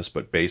mentioned this,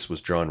 but bass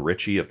was John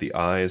Ritchie of the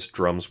Eyes,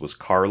 drums was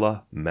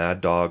Carla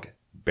Mad Dog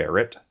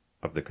Barrett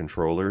of the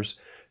Controllers,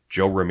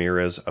 Joe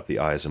Ramirez of the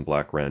Eyes, and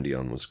Black Randy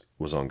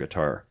was on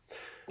guitar.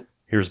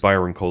 Here's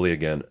Byron Coley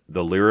again.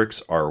 The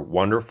lyrics are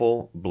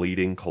wonderful,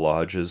 bleeding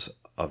collages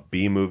of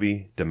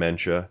B-movie,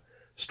 dementia,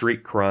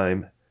 street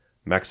crime,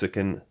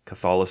 Mexican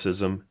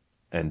Catholicism,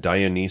 and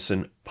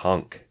Dionysian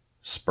punk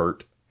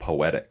spurt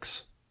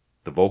poetics.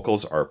 The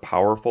vocals are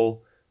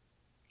powerful,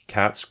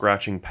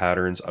 cat-scratching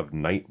patterns of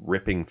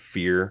night-ripping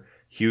fear,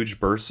 huge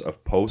bursts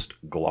of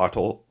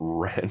post-glottal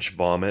ranch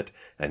vomit,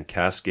 and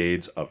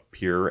cascades of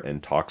pure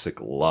and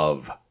toxic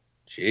love.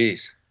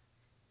 Jeez.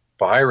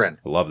 Byron.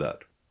 I love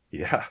that.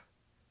 Yeah.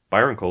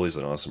 Byron Coley's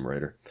an awesome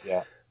writer.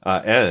 Yeah.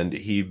 And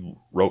he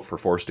wrote for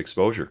Forced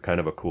Exposure. Kind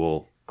of a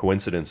cool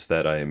coincidence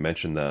that I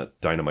mentioned that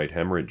Dynamite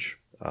Hemorrhage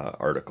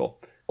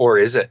article. Or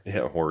is it?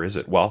 Yeah, or is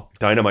it? Well,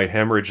 Dynamite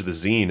Hemorrhage, the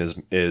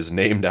zine, is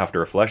named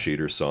after a Flesh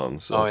Eaters song.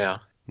 So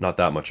not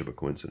that much of a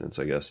coincidence,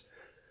 I guess.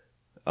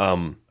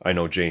 I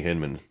know Jay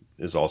Hinman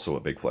is also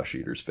a big Flesh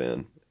Eaters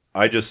fan.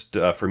 I just,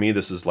 for me,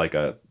 this is like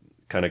a,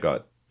 kind of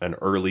got an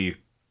early,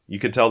 you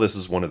can tell this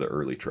is one of the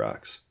early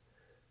tracks.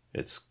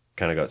 It's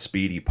kind of got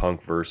speedy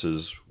punk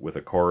verses with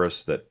a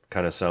chorus that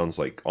kind of sounds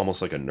like,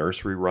 almost like a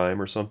nursery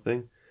rhyme or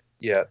something.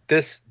 Yeah,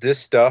 this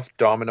stuff,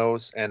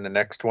 Dominoes, and the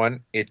next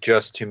one, it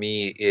just, to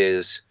me,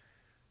 is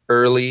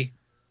early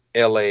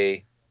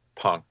LA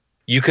punk.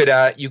 You could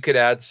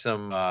add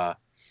some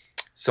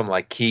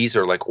like keys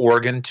or like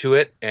organ to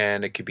it,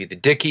 and it could be the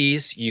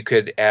Dickies. You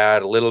could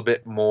add a little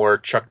bit more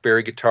Chuck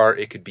Berry guitar.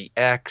 It could be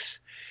X.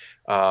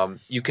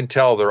 You can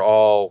tell they're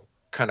all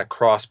kind of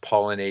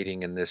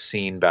cross-pollinating in this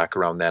scene back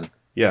around then.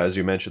 Yeah, as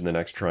you mentioned, the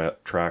next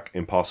track,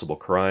 Impossible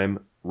Crime,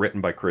 written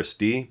by Chris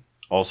D.,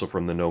 also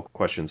from the No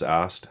Questions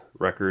Asked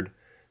record.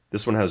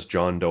 This one has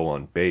John Doe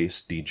on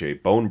bass, DJ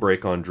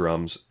Bonebreak on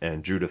drums,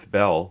 and Judith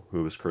Bell,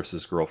 who was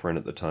Chris's girlfriend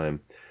at the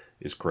time,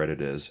 is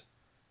credited as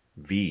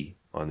V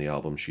on the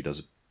album. She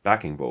does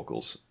backing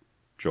vocals,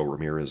 Joe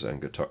Ramirez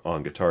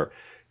on guitar.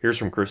 Here's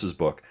from Chris's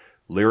book.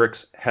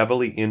 Lyrics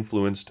heavily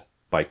influenced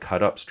by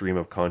cut-up stream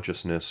of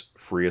consciousness,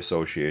 free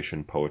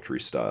association poetry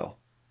style.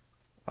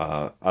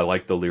 I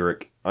like the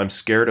lyric, I'm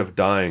scared of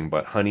dying,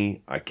 but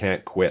honey, I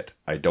can't quit.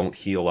 I don't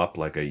heal up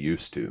like I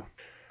used to.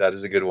 That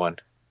is a good one.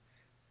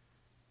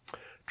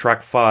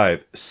 Track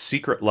 5,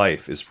 Secret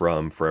Life, is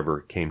from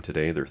Forever Came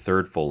Today, their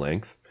third full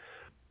length.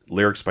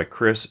 Lyrics by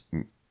Chris,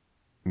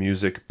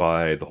 music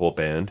by the whole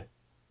band.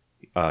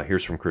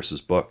 Here's from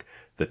Chris's book.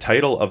 The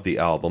title of the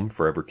album,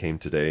 Forever Came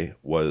Today,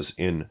 was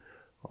in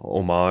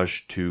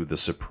homage to the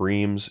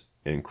Supremes'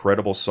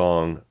 incredible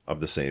song of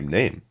the same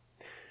name.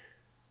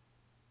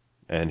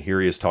 And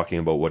here he is talking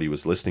about what he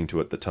was listening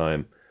to at the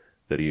time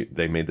that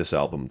they made this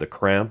album. The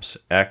Cramps,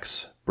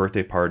 X,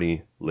 Birthday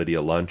Party,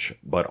 Lydia Lunch,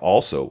 but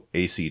also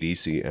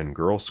AC/DC and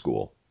Girl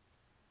School.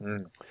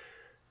 Mm.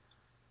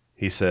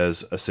 He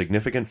says, a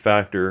significant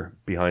factor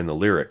behind the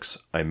lyrics,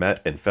 I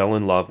met and fell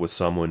in love with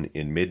someone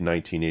in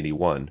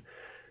mid-1981,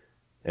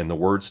 and the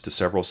words to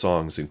several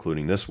songs,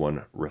 including this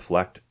one,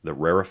 reflect the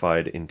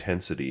rarefied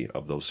intensity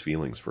of those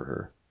feelings for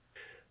her.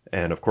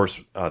 And of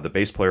course, the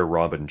bass player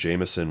Robin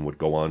Jameson would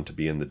go on to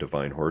be in the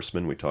Divine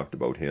Horsemen. We talked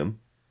about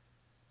him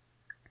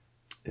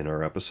in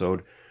our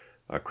episode.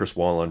 Chris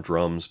Wall on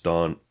drums,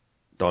 Don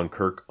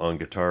Kirk on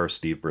guitar,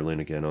 Steve Berlin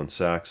again on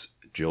sax,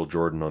 Jill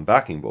Jordan on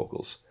backing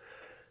vocals.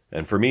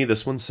 And for me,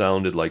 this one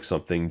sounded like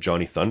something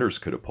Johnny Thunders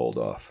could have pulled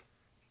off.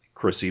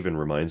 Chris even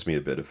reminds me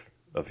a bit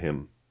of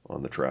him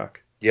on the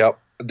track. Yep.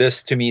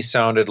 This to me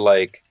sounded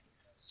like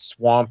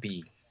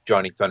swampy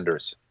Johnny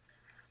Thunders.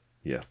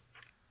 Yeah.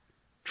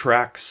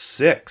 Track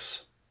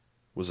 6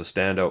 was a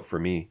standout for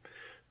me.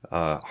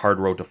 Hard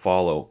Road to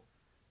Follow.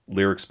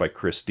 Lyrics by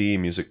Chris D,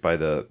 music by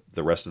the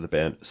rest of the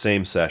band.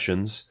 Same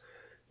sessions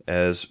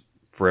as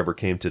Forever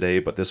Came Today,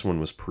 but this one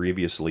was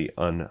previously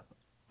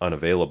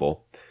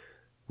unavailable.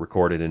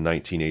 Recorded in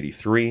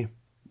 1983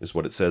 is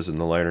what it says in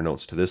the liner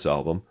notes to this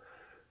album.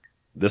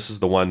 This is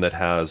the one that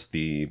has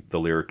the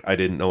lyric, I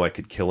didn't know I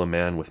could kill a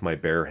man with my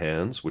bare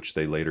hands, which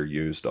they later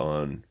used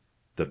on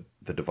the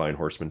Divine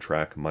Horseman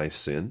track, My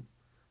Sin.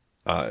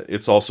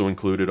 It's also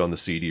included on the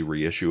CD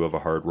reissue of A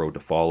Hard Road to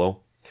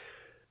Follow,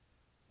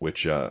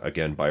 which,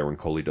 again, Byron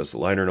Coley does the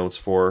liner notes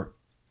for,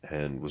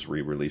 and was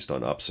re-released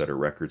on Upsetter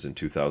Records in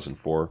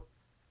 2004.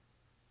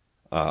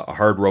 A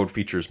Hard Road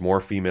features more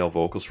female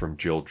vocals from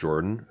Jill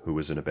Jordan, who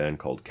was in a band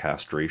called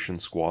Castration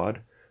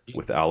Squad,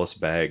 with Alice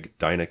Bagg,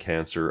 Dinah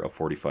Cancer of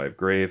 45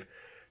 Grave,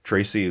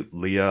 Tracy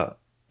Leah,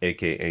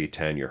 a.k.a.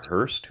 Tanya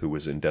Hurst, who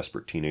was in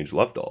Desperate Teenage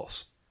Love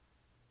Dolls.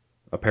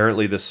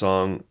 Apparently this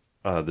song,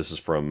 this is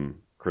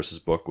from Chris's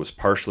book, was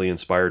partially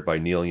inspired by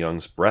Neil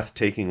Young's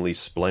breathtakingly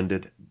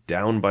splendid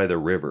Down by the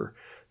River,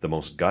 the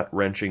most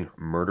gut-wrenching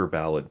murder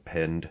ballad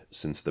penned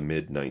since the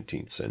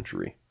mid-19th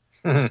century.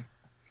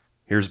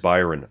 Here's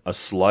Byron, a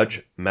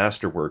sludge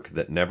masterwork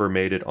that never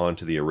made it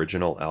onto the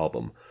original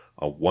album,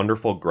 a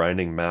wonderful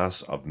grinding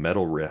mass of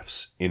metal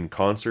riffs. In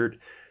concert,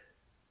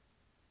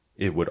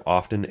 it would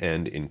often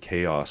end in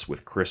chaos,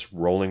 with Chris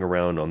rolling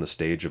around on the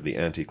stage of the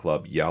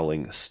Anti-Club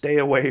yelling, "Stay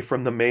away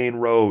from the main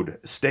road!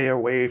 Stay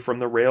away from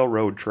the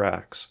railroad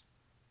tracks!"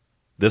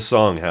 This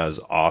song has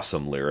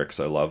awesome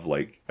lyrics. I love,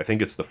 I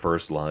think it's the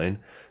first line,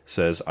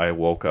 says, I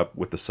woke up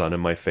with the sun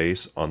in my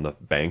face on the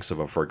banks of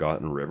a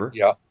forgotten river.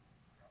 Yeah.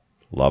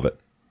 Love it.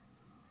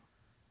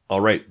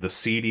 All right, the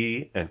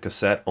CD and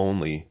cassette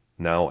only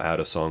now add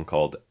a song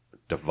called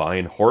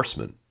Divine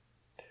Horseman.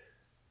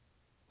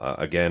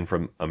 Again,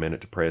 from A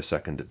Minute to Pray, A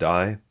Second to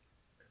Die.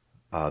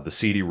 The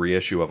CD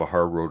reissue of A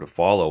Hard Road to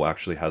Follow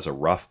actually has a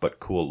rough but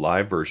cool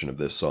live version of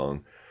this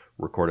song,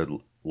 recorded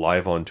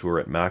live on tour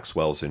at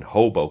Maxwell's in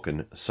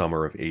Hoboken,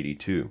 summer of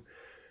 '82.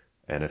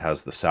 And it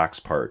has the sax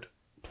part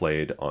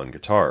played on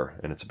guitar,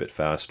 and it's a bit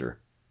faster.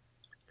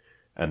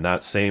 And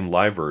that same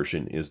live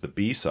version is the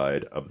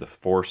B-side of the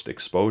Forced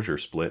Exposure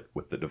split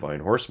with the Divine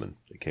Horseman.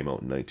 It came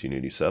out in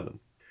 1987.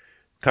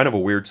 Kind of a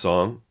weird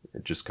song.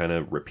 It just kind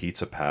of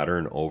repeats a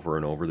pattern over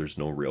and over. There's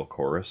no real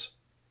chorus.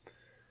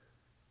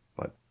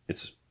 But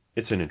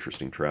it's an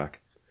interesting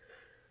track.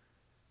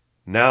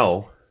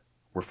 Now,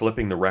 we're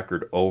flipping the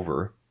record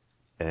over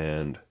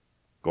and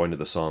going to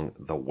the song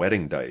The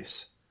Wedding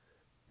Dice.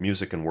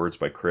 Music and words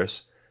by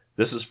Chris.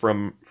 This is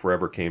from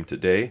Forever Came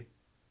Today.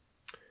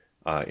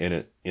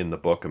 In the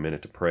book, A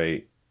Minute to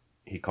Pray,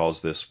 he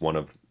calls this one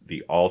of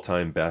the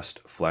all-time best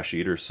Flesh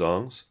Eater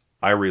songs.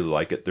 I really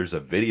like it. There's a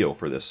video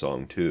for this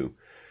song, too,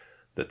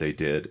 that they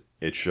did.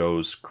 It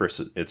shows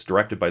Chris, it's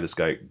directed by this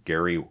guy,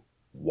 Gary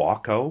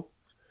Wacko,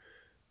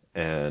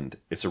 and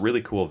it's a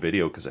really cool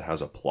video because it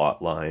has a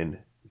plot line.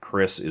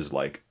 Chris is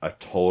like a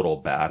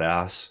total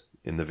badass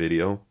in the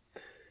video,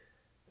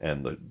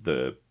 and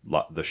the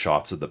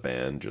shots of the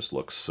band just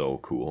look so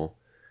cool.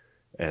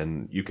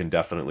 And you can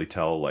definitely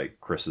tell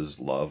Chris's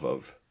love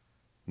of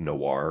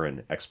noir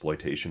and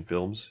exploitation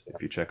films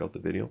if you check out the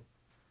video.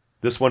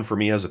 This one for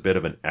me has a bit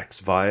of an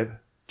X vibe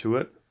to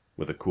it,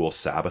 with a cool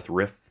Sabbath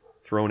riff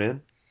thrown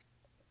in.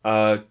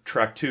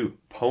 Track 2,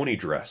 Pony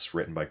Dress,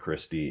 written by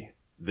Chris D.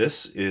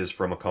 This is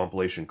from a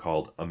compilation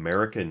called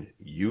American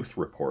Youth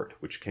Report,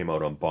 which came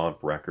out on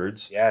Bomp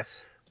Records.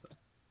 Yes.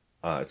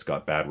 It's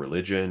got Bad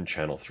Religion,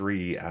 Channel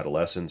 3,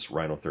 Adolescence,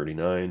 Rhino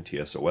 39,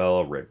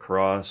 TSOL, Red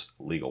Cross,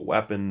 Legal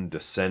Weapon,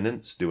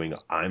 Descendants doing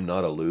I'm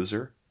Not a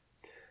Loser,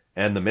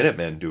 and the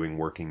Minutemen doing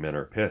Working Men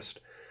Are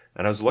Pissed.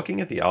 And I was looking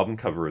at the album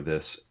cover of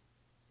this.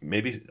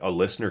 Maybe a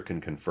listener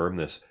can confirm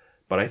this,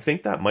 but I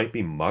think that might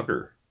be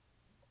Mugger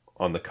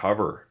on the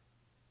cover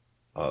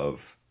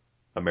of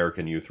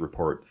American Youth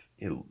Report,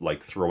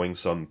 throwing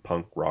some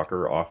punk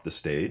rocker off the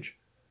stage.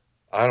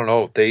 I don't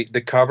know.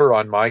 The cover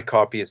on my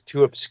copy is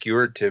too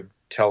obscure to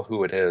tell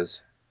who it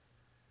is.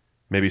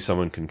 Maybe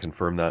someone can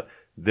confirm that.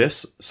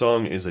 This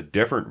song is a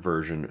different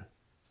version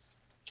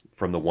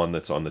from the one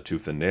that's on the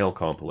Tooth and Nail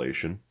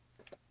compilation.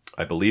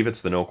 I believe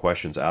it's the No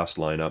Questions Asked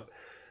lineup.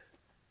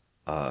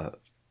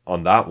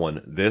 On that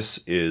one, this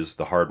is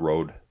the Hard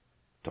Road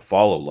to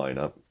Follow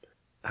lineup.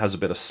 Has a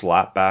bit of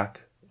slapback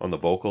on the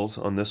vocals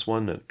on this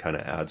one. It kind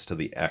of adds to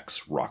the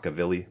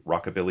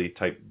rockabilly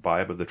type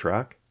vibe of the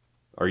track.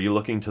 Are you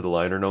looking to the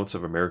liner notes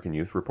of American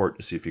Youth Report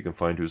to see if you can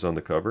find who's on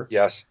the cover?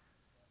 Yes.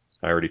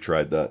 I already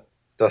tried that.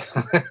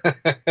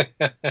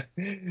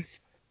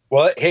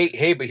 Well,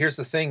 hey, but here's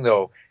the thing,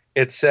 though.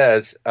 It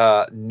says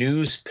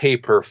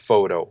newspaper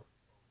photo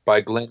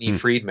by Glenn E.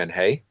 Friedman,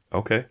 hey?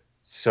 Okay.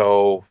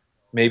 So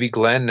maybe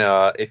Glenn,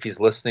 if he's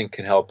listening,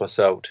 can help us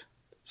out.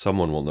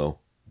 Someone will know.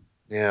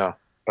 Yeah.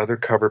 Other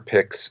cover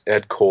picks,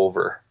 Ed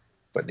Culver.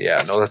 But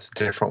yeah, no, that's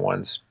different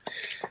ones.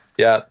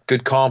 Yeah,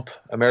 good comp,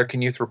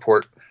 American Youth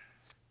Report.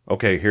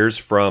 Okay, here's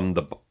from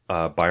the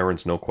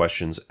Byron's No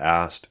Questions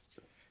Asked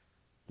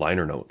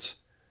liner notes.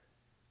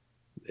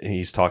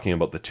 He's talking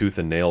about the Tooth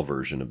and Nail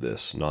version of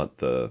this, not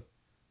the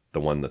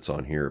one that's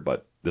on here,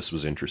 but this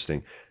was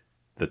interesting.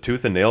 The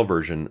Tooth and Nail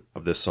version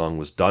of this song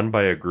was done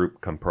by a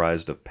group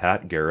comprised of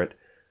Pat Garrett,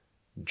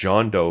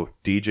 John Doe,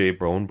 DJ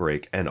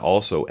Bonebreak, and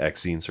also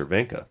Exene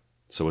Cervenka.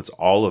 So it's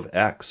all of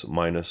X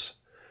minus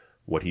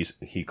what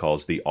he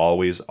calls the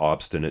always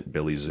obstinate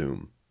Billy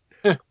Zoom.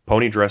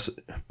 Pony Dress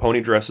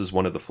is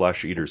one of the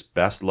Flesh Eaters'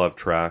 best loved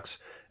tracks,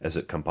 as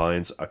it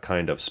combines a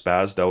kind of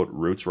spazzed out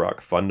roots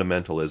rock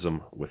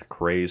fundamentalism with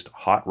crazed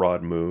hot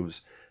rod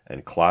moves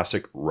and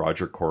classic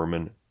Roger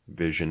Corman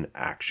Vision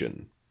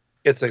action.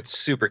 It's a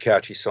super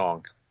catchy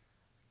song.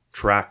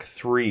 Track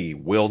 3,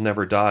 Will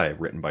Never Die,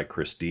 written by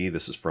Chris D.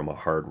 This is from A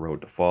Hard Road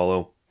to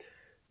Follow.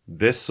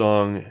 This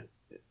song,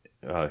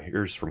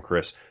 here's from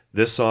Chris.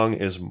 This song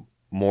is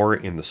more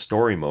in the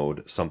story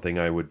mode, something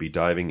I would be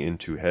diving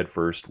into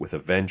headfirst with a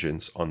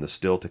vengeance on the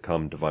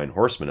still-to-come Divine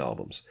Horseman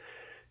albums,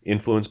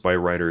 influenced by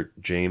writer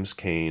James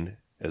Cain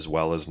as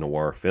well as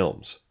noir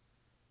films.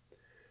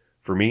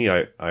 For me,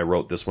 I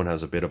wrote this one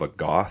has a bit of a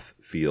goth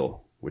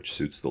feel, which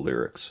suits the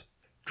lyrics.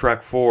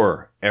 Track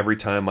 4, Every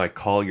Time I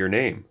Call Your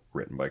Name,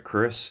 written by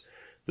Chris.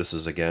 This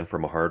is again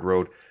from A Hard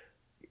Road.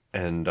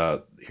 And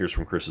here's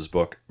from Chris's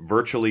book.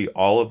 Virtually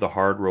all of the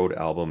Hard Road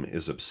album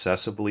is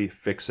obsessively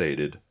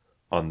fixated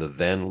on the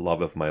then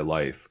love of my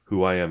life,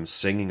 who I am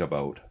singing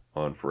about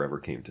on Forever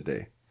Came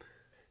Today.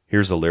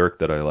 Here's a lyric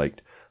that I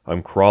liked.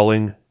 I'm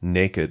crawling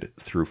naked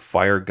through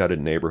fire-gutted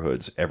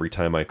neighborhoods every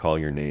time I call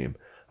your name.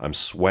 I'm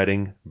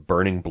sweating,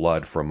 burning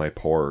blood from my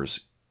pores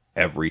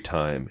every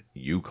time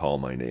you call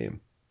my name.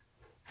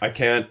 I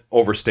can't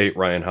overstate,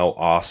 Ryan, how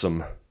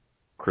awesome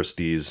Chris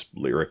D's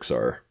lyrics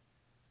are.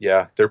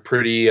 Yeah, they're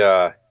pretty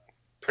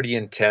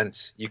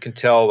intense. You can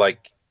tell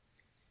like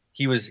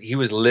he was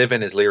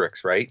living his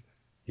lyrics, right?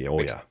 Yeah,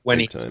 oh yeah.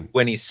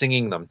 When he's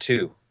singing them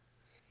too.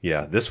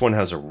 Yeah, this one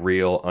has a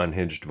real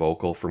unhinged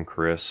vocal from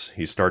Chris.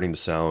 He's starting to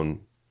sound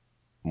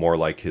more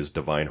like his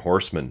Divine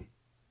Horseman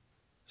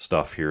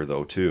stuff here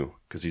though too,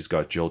 because he's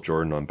got Jill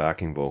Jordan on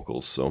backing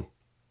vocals. So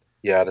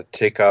yeah, to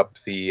take up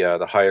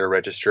the higher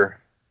register.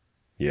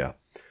 Yeah.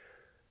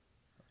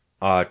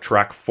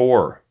 Track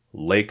 4,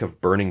 Lake of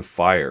Burning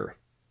Fire,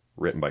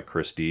 written by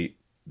Chris D.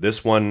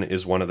 This one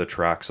is one of the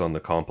tracks on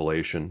the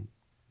compilation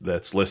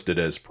that's listed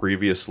as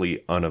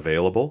previously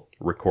unavailable,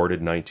 recorded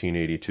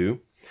 1982.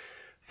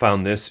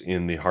 Found this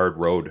in the Hard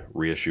Road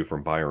reissue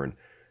from Byron.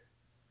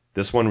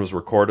 This one was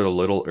recorded a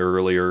little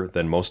earlier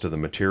than most of the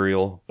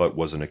material, but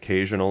was an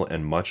occasional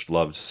and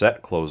much-loved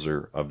set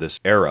closer of this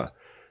era,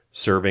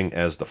 serving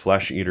as the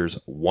Flesh Eaters'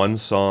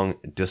 one-song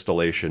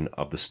distillation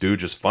of the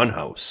Stooges'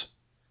 Funhouse,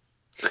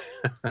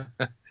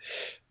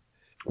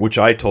 which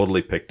I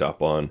totally picked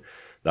up on.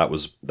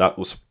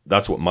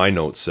 That's what my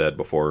notes said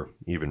before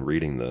even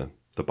reading the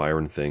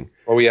Byron thing.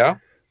 Oh yeah,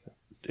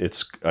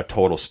 it's a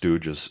total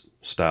Stooges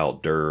style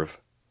derv.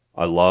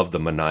 I love the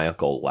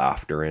maniacal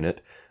laughter in it.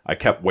 I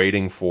kept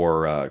waiting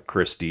for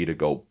Chris D to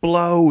go,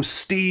 "Blow,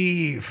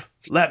 Steve,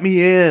 let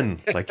me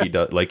in," like he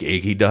does, like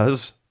Iggy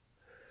does.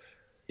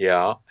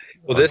 Yeah.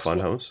 Well, this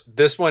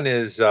one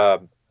is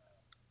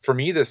for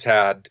me. This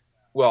had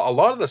a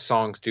lot of the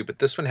songs do, but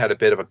this one had a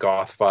bit of a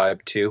goth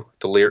vibe too,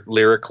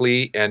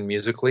 lyrically and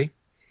musically.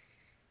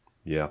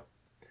 Yeah.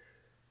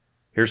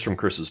 Here's from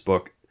Chris's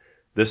book.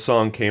 This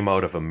song came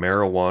out of a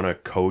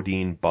marijuana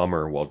codeine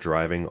bummer while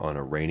driving on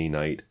a rainy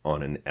night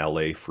on an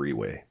LA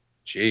freeway.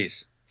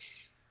 Jeez.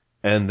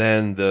 And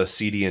then the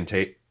CD and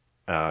tape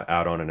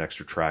add on an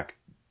extra track,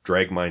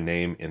 Drag My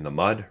Name in the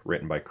Mud,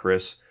 written by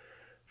Chris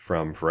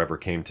from Forever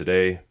Came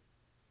Today.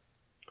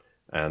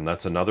 And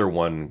that's another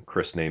one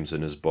Chris names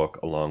in his book,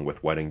 along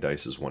with Wedding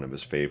Dice as one of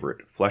his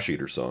favorite Flesh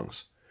Eater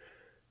songs.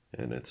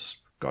 And it's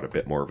got a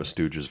bit more of a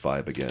Stooges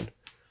vibe again.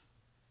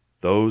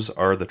 Those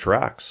are the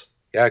tracks.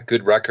 Yeah,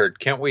 good record.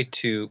 Can't wait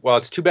to... Well,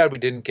 it's too bad we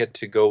didn't get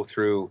to go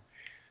through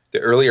the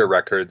earlier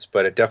records,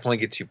 but it definitely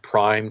gets you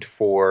primed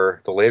for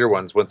the later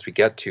ones once we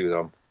get to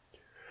them.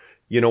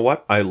 You know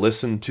what? I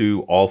listened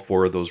to all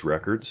 4 of those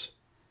records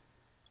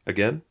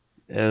again,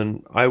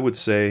 and I would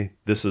say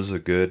this is a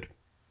good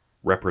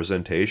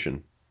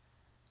representation.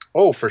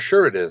 Oh, for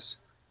sure it is.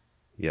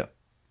 Yeah.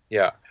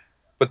 Yeah.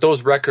 But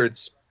those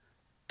records,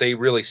 they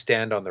really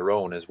stand on their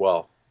own as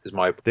well, is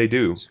my They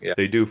do. yeah.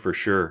 They do for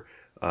sure.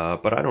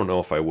 But I don't know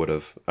if I would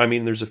have. I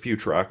mean, there's a few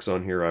tracks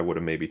on here I would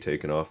have maybe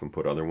taken off and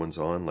put other ones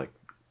on, like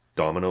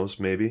Dominoes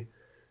maybe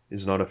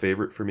is not a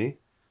favorite for me.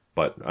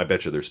 But I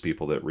bet you there's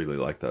people that really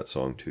like that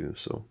song too.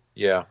 So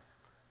Yeah.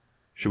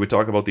 should we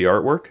talk about the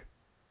artwork?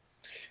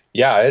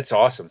 Yeah, it's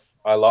awesome.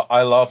 I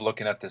love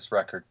looking at this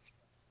record.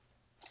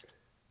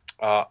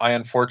 I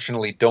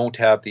unfortunately don't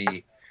have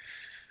the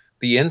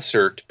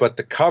insert, but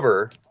the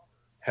cover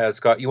has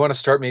got. You want to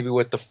start maybe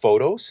with the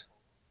photos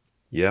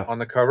Yeah. on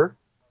the cover?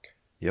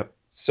 Yep.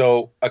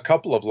 So a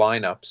couple of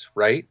lineups,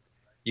 right?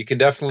 You can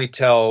definitely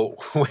tell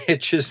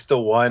which is the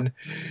one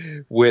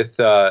with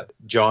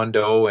John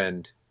Doe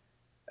and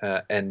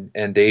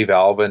Dave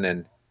Alvin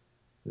and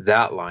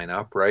that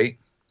lineup, right?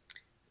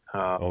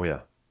 Oh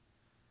yeah.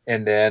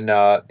 And then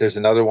there's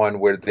another one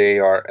where they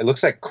are. It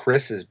looks like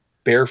Chris is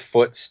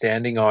barefoot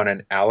standing on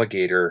an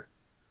alligator,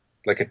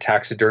 like a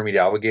taxidermied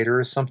alligator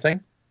or something.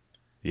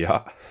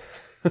 Yeah.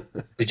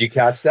 Did you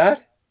catch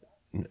that?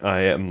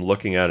 I am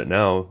looking at it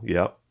now.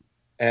 Yep.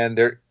 And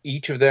they're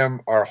each of them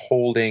are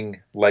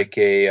holding like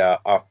a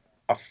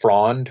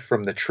frond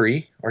from the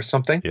tree or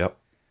something. Yep.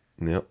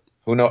 Yep.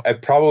 Who know?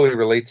 It probably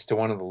relates to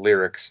one of the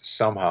lyrics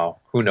somehow.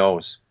 Who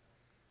knows?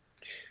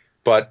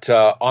 But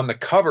on the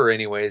cover,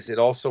 anyways, it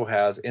also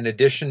has, in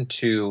addition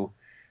to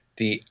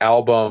the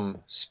album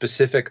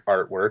specific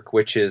artwork,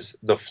 which is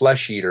the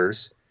Flesh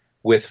Eaters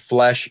with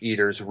Flesh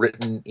Eaters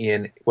written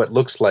in what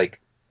looks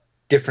like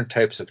different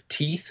types of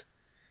teeth.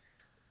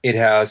 It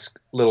has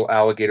little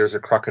alligators or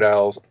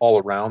crocodiles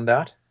all around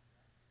that.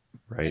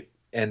 Right.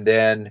 And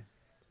then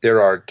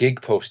there are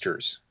gig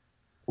posters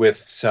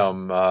with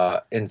some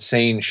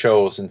insane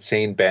shows,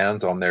 insane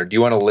bands on there. Do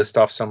you want to list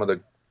off some of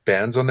the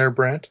bands on there,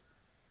 Brent?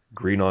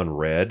 Green on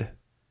Red.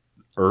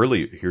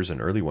 Here's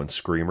an early one.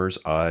 Screamers,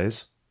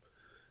 Eyes.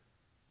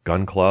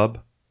 Gun Club.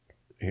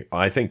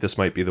 I think this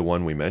might be the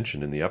one we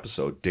mentioned in the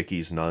episode.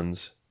 Dickies,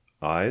 Nuns,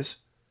 Eyes.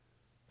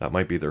 That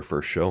might be their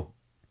first show.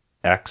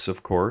 X,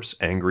 of course.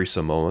 Angry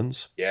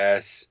Samoans.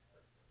 Yes.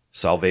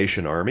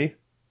 Salvation Army.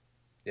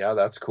 Yeah,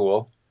 that's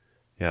cool.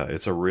 Yeah,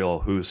 it's a real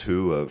who's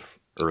who of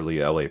early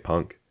LA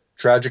punk.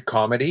 Tragic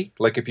Comedy.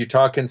 Like if you're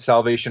talking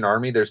Salvation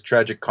Army, there's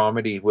Tragic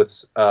Comedy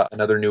with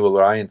another New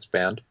Alliance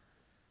band.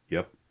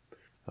 Yep.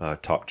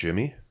 Top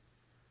Jimmy.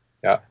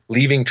 Yeah.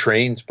 Leaving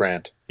Trains,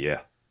 Brent.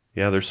 Yeah.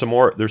 Yeah, there's some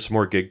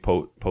more gig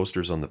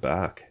posters on the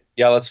back.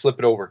 Yeah, let's flip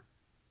it over.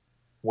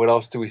 What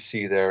else do we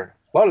see there?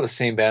 A lot of the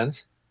same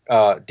bands.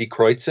 Die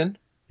Kreuzen.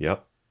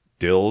 Yep.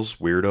 Dills,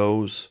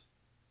 Weirdos.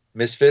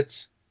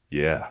 Misfits.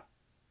 Yeah.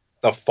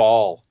 The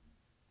Fall.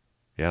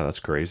 Yeah, that's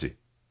crazy.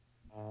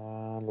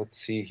 Let's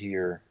see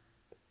here.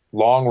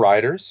 Long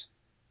Riders.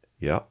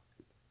 Yep.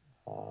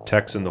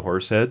 Tex and the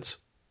Horseheads.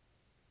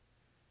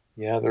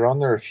 Yeah, they're on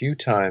there a few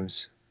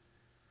times.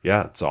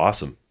 Yeah, it's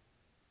awesome.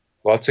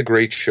 Lots of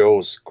great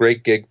shows,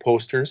 great gig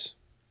posters.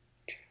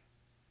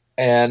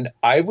 And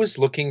I was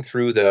looking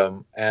through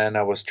them and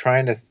I was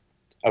trying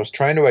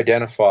to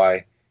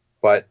identify,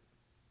 but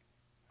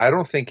I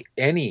don't think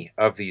any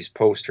of these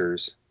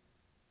posters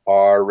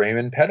are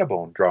Raymond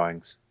Pettibone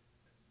drawings.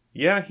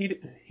 Yeah, he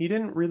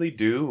didn't really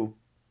do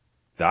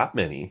that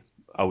many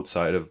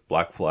outside of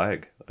Black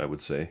Flag, I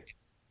would say.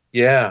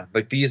 Yeah,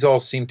 like these all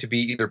seem to be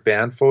either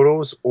band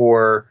photos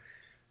or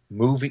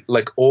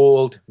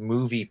old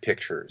movie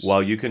pictures.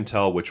 Well, you can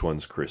tell which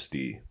ones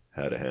Christie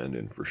had a hand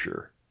in for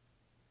sure.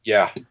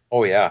 Yeah.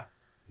 Oh, yeah.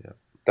 Yeah.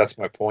 That's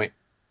my point.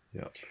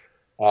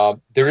 Yeah.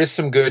 There is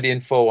some good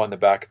info on the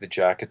back of the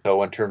jacket,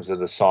 though, in terms of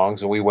the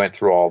songs, and we went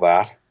through all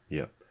that.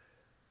 Yeah.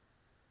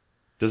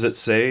 Does it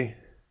say?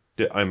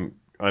 I'm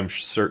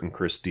certain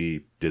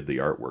Christie did the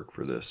artwork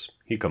for this.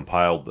 He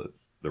compiled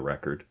the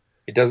record.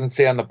 It doesn't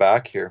say on the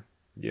back here.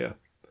 Yeah.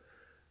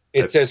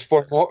 It says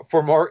for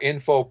more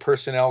info,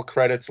 personnel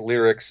credits,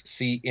 lyrics,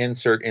 see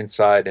insert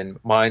inside, and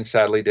mine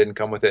sadly didn't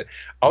come with it.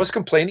 I was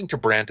complaining to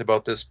Brant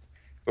about this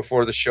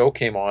before the show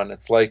came on.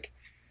 It's like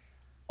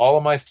all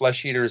of my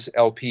Flesh Eaters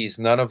LPs,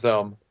 none of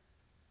them,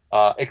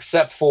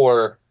 except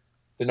for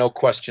the No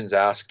Questions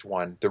Asked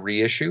one, the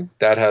reissue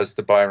that has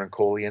the Byron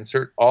Coley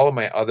insert. All of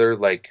my other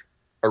like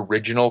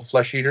original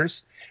Flesh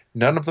Eaters,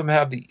 none of them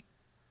have the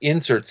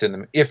inserts in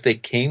them if they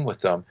came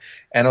with them.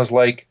 And I was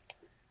like,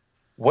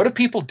 what do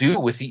people do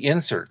with the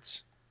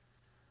inserts?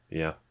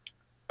 Yeah.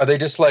 Are they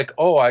just like,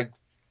 oh, I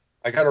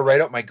got to write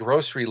out my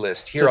grocery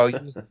list here? I'll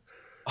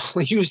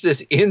use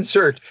this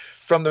insert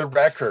from the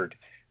record,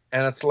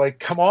 and it's like,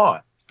 come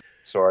on.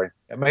 Sorry,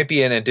 it might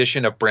be an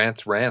edition of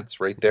Brant's Rants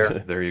right there.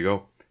 There you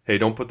go. Hey,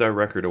 don't put that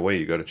record away.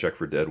 You got to check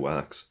for dead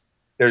wax.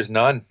 There's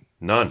none.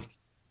 None.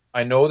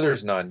 I know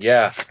there's none.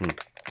 Yeah.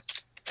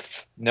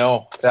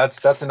 No,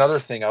 that's another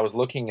thing. I was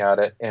looking at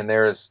it, and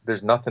there's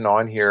nothing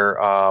on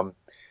here.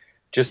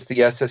 Just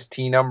the SST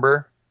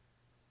number.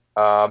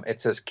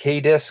 It says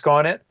K-Disc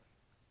on it,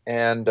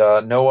 and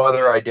no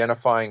other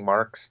identifying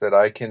marks that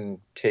I can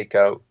take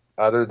out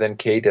other than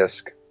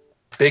K-Disc.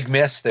 Big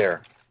miss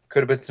there.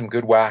 Could have been some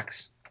good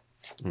wax.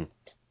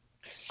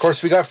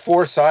 course, we got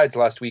 4 sides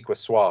last week with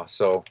SWA,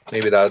 so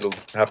maybe that'll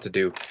have to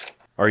do.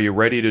 Are you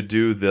ready to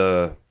do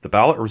the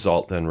ballot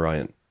result then,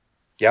 Ryan?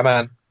 Yeah,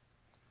 man.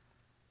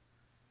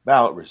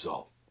 Ballot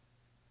result.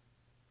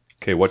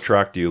 Okay, what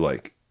track do you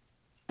like?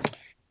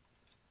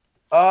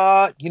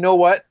 You know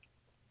what?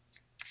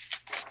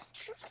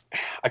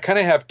 I kind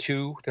of have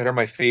 2 that are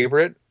my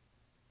favorite,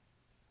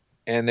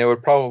 and they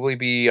would probably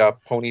be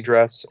Pony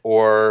Dress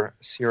or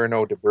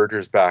Cyrano de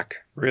Berger's Back.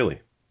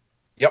 Really?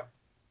 Yep.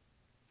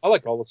 I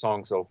like all the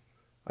songs, though.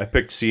 I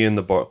picked See You in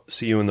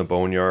the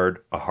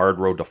Boneyard, A Hard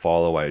Road to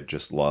Follow, I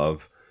just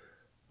love.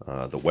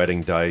 The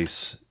Wedding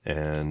Dice,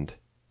 and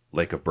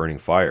Lake of Burning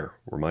Fire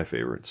were my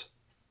favorites.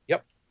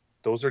 Yep.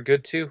 Those are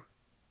good, too.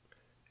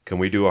 Can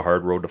we do A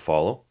Hard Road to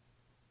Follow?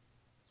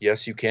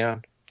 Yes, you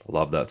can. I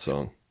love that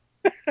song.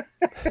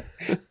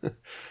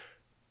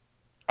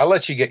 I'll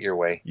let you get your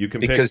way. You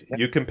can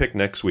pick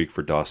next week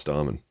for Das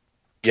Damen.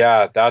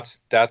 Yeah,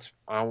 that's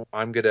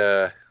I'm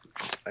gonna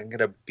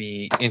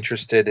be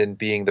interested in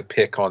being the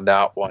pick on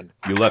that one.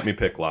 You let me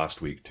pick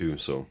last week too,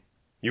 so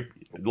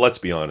let's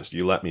be honest,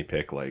 you let me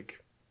pick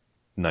like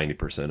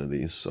 90% of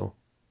these, so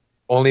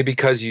only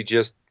because you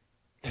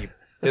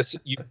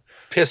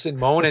piss and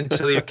moan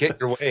until you get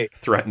your way.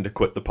 Threaten to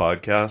quit the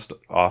podcast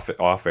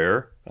off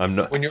air. I'm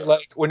not. When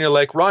you're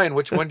like Ryan,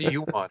 which one do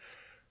you want?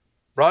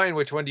 Ryan,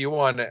 which one do you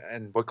want?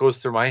 And what goes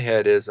through my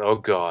head is, oh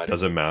God.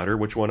 Does it matter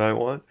which one I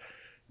want?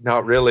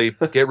 Not really.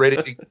 Get ready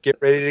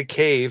to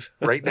cave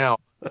right now.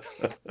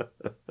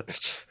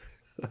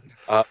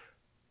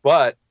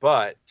 But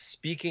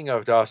speaking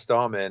of Das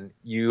Damen,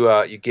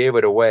 you gave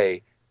it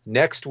away.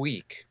 Next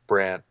week,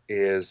 Brant,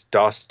 is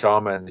Das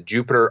Damen, the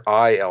Jupiter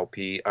Eye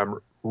LP. I'm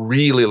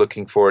really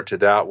looking forward to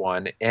that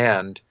one.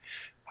 And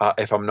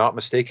if I'm not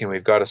mistaken,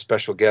 we've got a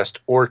special guest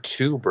or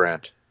 2,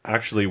 Brant.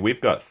 Actually,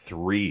 we've got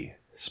 3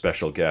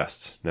 special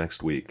guests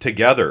next week.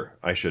 Together,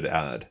 I should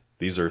add.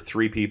 These are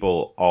 3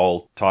 people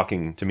all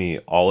talking to me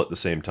all at the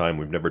same time.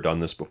 We've never done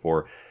this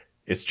before.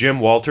 It's Jim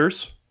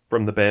Walters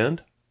from the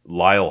band,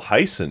 Lyle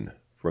Hyson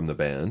from the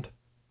band,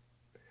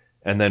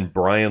 and then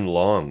Brian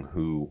Long,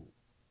 who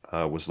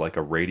was like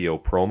a radio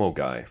promo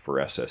guy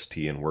for SST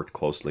and worked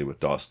closely with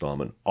Das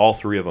Damen. All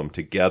 3 of them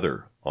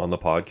together on the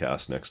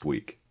podcast next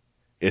week.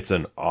 It's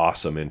an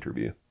awesome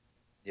interview.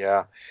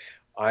 Yeah.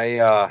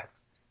 I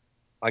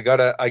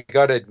gotta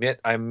admit,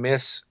 I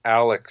miss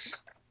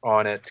Alex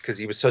on it because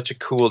he was such a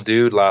cool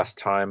dude last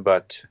time,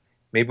 but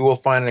maybe we'll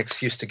find an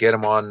excuse to get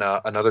him on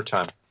another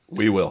time.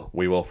 We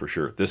will for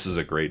sure. This is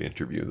a great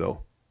interview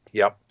though.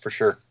 Yep, for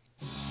sure.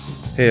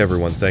 Hey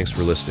everyone, thanks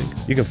for listening.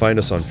 You can find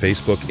us on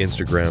Facebook,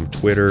 Instagram,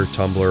 Twitter,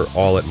 Tumblr,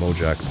 all at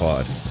Mojack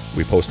Pod.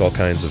 We post all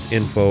kinds of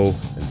info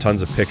and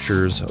tons of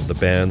pictures of the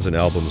bands and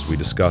albums we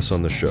discuss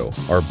on the show.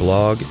 Our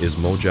blog is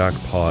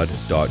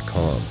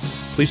mojackpod.com.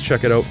 Please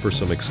check it out for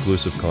some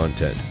exclusive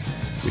content.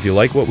 If you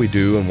like what we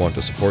do and want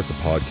to support the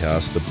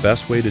podcast, the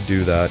best way to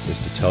do that is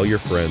to tell your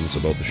friends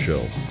about the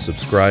show.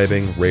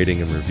 Subscribing,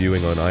 rating, and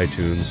reviewing on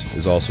iTunes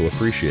is also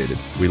appreciated.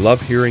 We love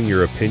hearing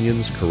your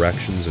opinions,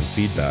 corrections, and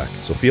feedback,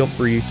 so feel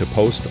free to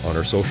post on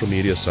our social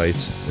media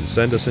sites and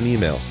send us an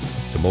email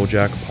to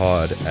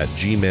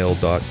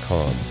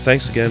mojackpod@gmail.com.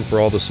 Thanks again for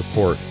all the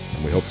support,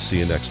 and we hope to see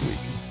you next week.